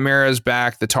Chimera's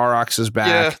back, the Tarox is back.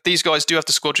 Yeah, these guys do have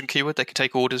the squadron keyword. They can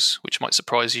take orders, which might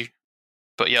surprise you.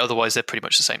 But yeah, otherwise they're pretty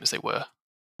much the same as they were.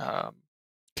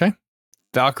 Okay.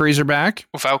 Valkyries are back.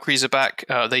 Well, Valkyries are back.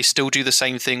 They still do the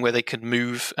same thing where they can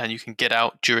move and you can get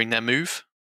out during their move.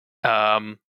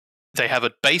 They have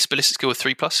a base ballistic skill of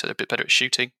 3+, so they're a bit better at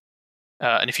shooting.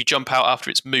 And if you jump out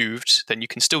after it's moved, then you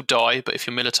can still die, but if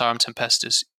you're Militarum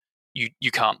Tempestus,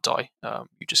 you can't die.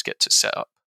 You just get to set up.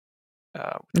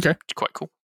 Okay. Quite cool.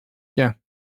 Yeah.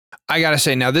 I got to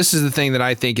say, now this is the thing that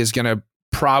I think is going to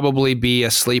probably be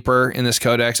a sleeper in this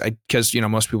codex, because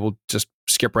most people just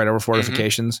skip right over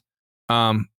fortifications.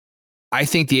 I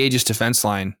think the Aegis defense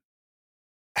line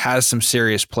has some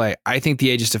serious play. I think the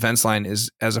Aegis defense line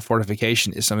is, as a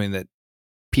fortification, is something that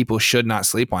people should not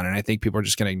sleep on, and I think people are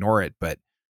just going to ignore it, but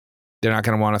they're not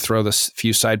going to want to throw this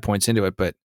few side points into it.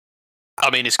 But I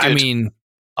mean, it's good.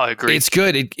 I agree. It's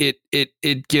good.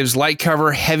 It gives light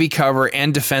cover, heavy cover,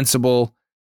 and defensible,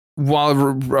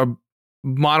 while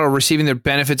model receiving the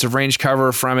benefits of range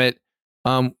cover from it.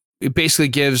 It basically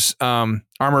gives armor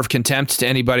of contempt to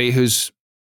anybody who's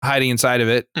hiding inside of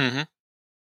it. Mm-hmm.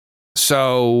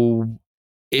 So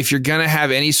if you're gonna have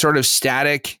any sort of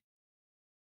static,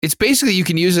 it's basically, you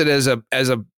can use it as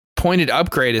a pointed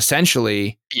upgrade,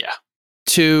 essentially. Yeah.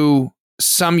 To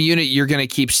some unit you're going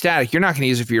to keep static. You're not going to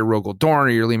use it for your Rogel Dorn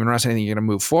or your Leman Russ, anything you're going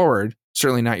to move forward.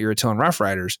 Certainly not your Attilan Rough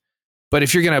Riders. But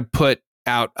if you're going to put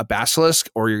out a Basilisk,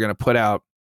 or you're going to put out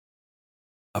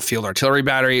a field artillery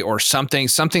battery or something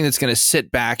that's going to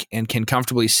sit back and can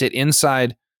comfortably sit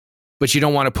inside, but you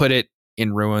don't want to put it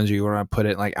in ruins, or you want to put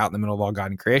it like out in the middle of all God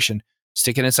and creation,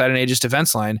 stick it inside an Aegis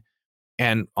defense line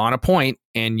and on a point,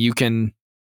 and you can.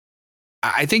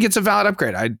 I think it's a valid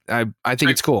upgrade. I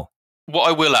think it's cool. What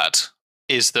I will add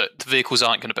is that the vehicles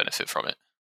aren't going to benefit from it,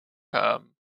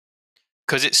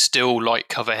 because it's still light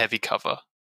cover, heavy cover,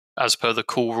 as per the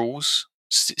core rules.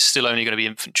 It's still only going to be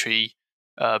infantry,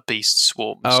 beast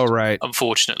swarms. Oh, right.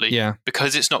 Unfortunately, Yeah,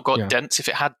 because it's not got dents. If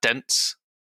it had dents,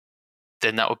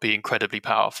 then that would be incredibly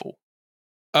powerful.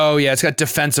 Oh yeah, it's got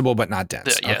defensible but not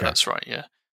dense. Yeah, okay. That's right. Yeah,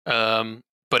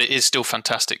 but it is still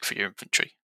fantastic for your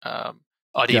infantry.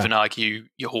 I'd even argue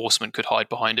your horsemen could hide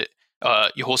behind it.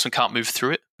 Your horsemen can't move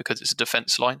through it because it's a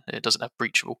defense line. It doesn't have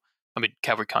breachable. I mean,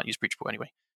 cavalry can't use breachable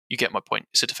anyway. You get my point.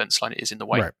 It's a defense line. It is in the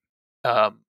way.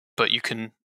 Right. But you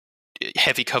can.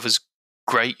 Heavy cover's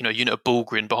great. You know, unit of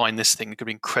Bulgarian behind this thing could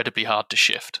be incredibly hard to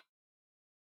shift.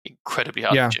 Incredibly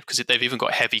hard to shift because they've even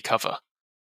got heavy cover.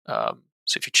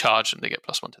 So if you charge them, they get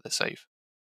 +1 to their save.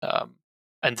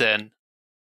 And then,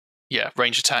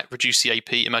 range attack, reduce the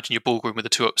AP. Imagine your Bulgarian with a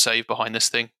 2-up save behind this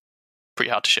thing.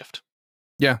 Pretty hard to shift.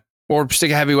 Yeah. Or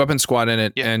stick a heavy weapon squad in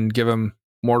it and give them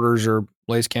mortars or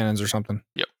laser cannons or something.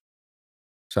 Yep.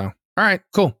 So, all right,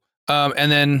 cool.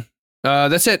 And then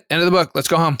that's it. End of the book. Let's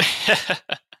go home.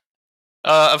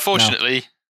 Unfortunately,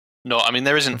 no. I mean,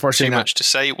 there isn't too not. much to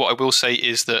say. What I will say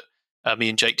is that me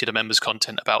and Jake did a members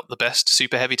content about the best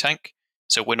super heavy tank.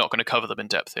 So we're not going to cover them in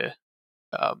depth here.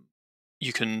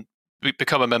 You can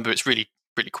become a member. It's really,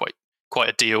 really quite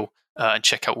a deal. And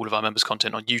check out all of our members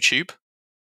content on YouTube.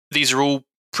 These are all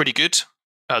pretty good.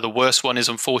 The worst one is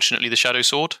unfortunately the Shadow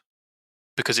Sword,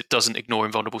 because it doesn't ignore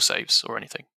invulnerable saves or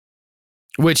anything.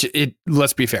 Which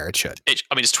let's be fair, it should.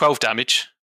 It's 12 damage.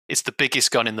 It's the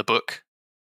biggest gun in the book,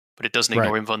 but it doesn't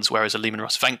ignore invuns, whereas a Leman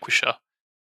Russ Vanquisher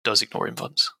does ignore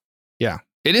invuns. Yeah.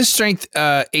 It is strength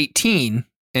 18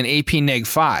 and AP neg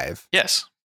 5. Yes.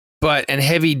 But and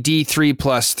heavy D3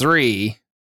 +3.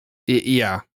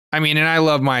 Yeah. I mean, and I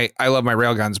love my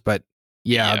railguns, but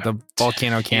the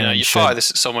volcano cannon. You fire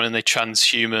this at someone and they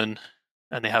transhuman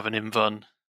and they have an invuln.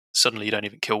 Suddenly you don't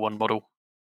even kill one model.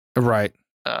 Right.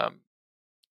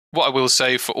 What I will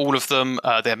say for all of them,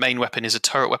 their main weapon is a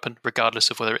turret weapon,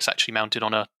 regardless of whether it's actually mounted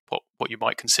on what you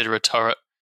might consider a turret.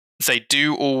 They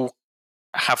do all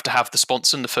have to have the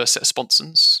sponson, the first set of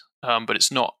sponsons, but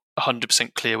it's not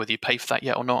 100% clear whether you pay for that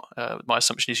yet or not. My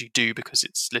assumption is you do, because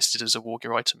it's listed as a war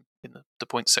gear item in the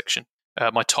points section.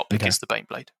 My top pick is the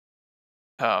Baneblade.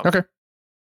 Okay.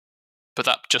 But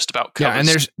that just about covers. Yeah, and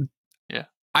there's.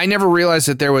 I never realized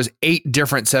that there was 8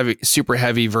 different super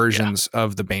heavy versions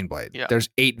of the Baneblade. Yeah. There's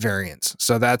 8 variants.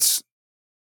 So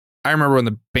I remember when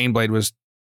the Baneblade was,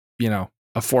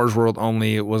 a Forge World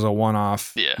only. It was a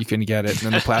one-off. Yeah. You couldn't get it. And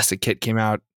then the plastic kit came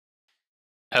out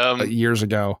years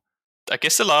ago. I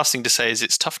guess the last thing to say is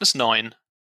it's toughness 9.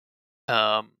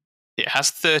 It has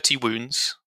 30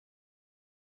 wounds.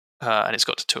 And it's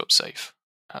got a 2-up save.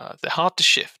 They're hard to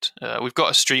shift. We've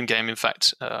got a stream game, in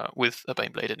fact, with a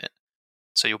Baneblade in it.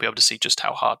 So you'll be able to see just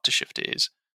how hard to shift it is.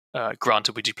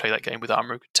 Granted, we do play that game with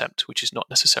Armor of Contempt, which is not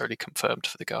necessarily confirmed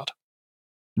for the Guard.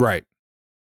 Right.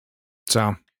 So,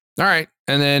 all right.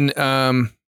 And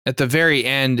then at the very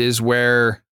end is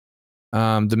where the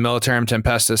Militarum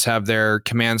Tempestus have their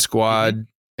command squad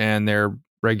and their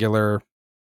regular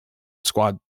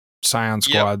squad, Scion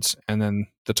squads, and then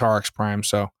the Tarax Prime.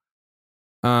 So,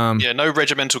 no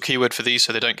regimental keyword for these,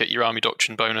 so they don't get your Army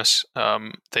Doctrine bonus.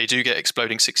 They do get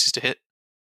exploding 6s to hit.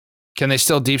 Can they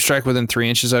still deep strike within 3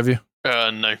 inches of you?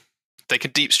 No. They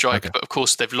can deep strike, but of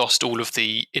course they've lost all of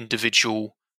the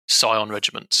individual Scion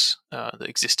regiments that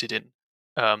existed in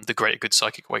the Greater Good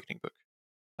Psychic Awakening book.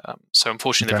 So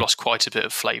unfortunately they've lost quite a bit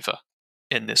of flavour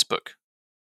in this book.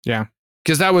 Yeah.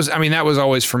 Because that was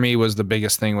always for me was the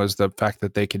biggest thing, was the fact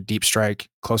that they could deep strike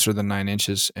closer than 9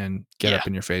 inches and get up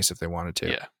in your face if they wanted to.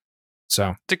 Yeah.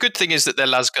 So the good thing is that their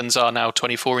las guns are now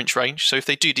 24-inch range. So if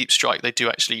they do deep strike, they do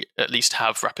actually at least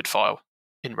have rapid fire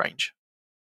in range.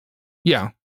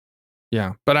 Yeah.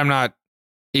 Yeah. But I'm not,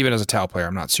 even as a Tal player,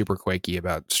 I'm not super quaky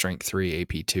about strength 3,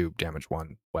 AP 2, damage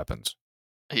 1 weapons.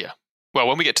 Yeah. Well,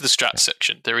 when we get to the strat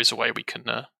section, there is a way we can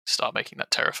start making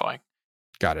that terrifying.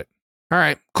 Got it. All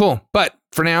right, cool. But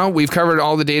for now, we've covered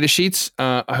all the data sheets.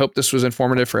 I hope this was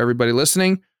informative for everybody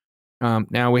listening.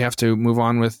 Now we have to move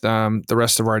on with the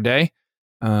rest of our day.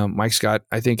 Mike's got,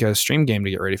 I think, a stream game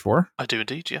to get ready for. I do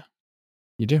indeed, yeah.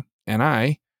 You do. And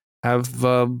I have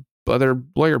other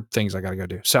lawyer things I got to go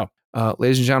do. So,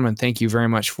 ladies and gentlemen, thank you very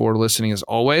much for listening as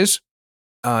always.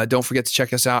 Don't forget to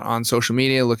check us out on social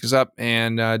media, look us up,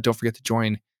 and don't forget to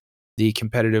join the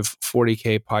competitive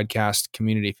 40K podcast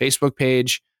community Facebook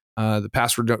page. The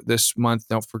password this month,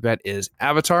 don't forget, is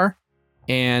Avatar.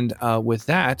 And with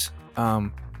that,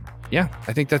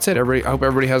 I think that's it. I hope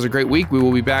everybody has a great week. We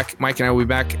will be back. Mike and I will be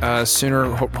back sooner,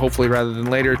 hopefully rather than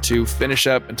later, to finish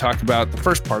up and talk about the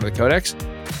first part of the Codex.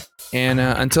 And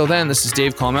until then, this is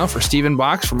Dave Colmel for Stephen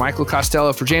Box, for Michael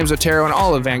Costello, for James Otero, and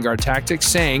all of Vanguard Tactics,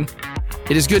 saying,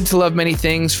 "It is good to love many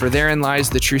things, for therein lies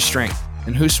the true strength.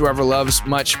 And whosoever loves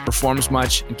much performs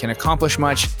much and can accomplish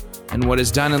much, and what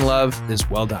is done in love is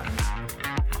well done."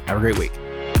 Have a great week.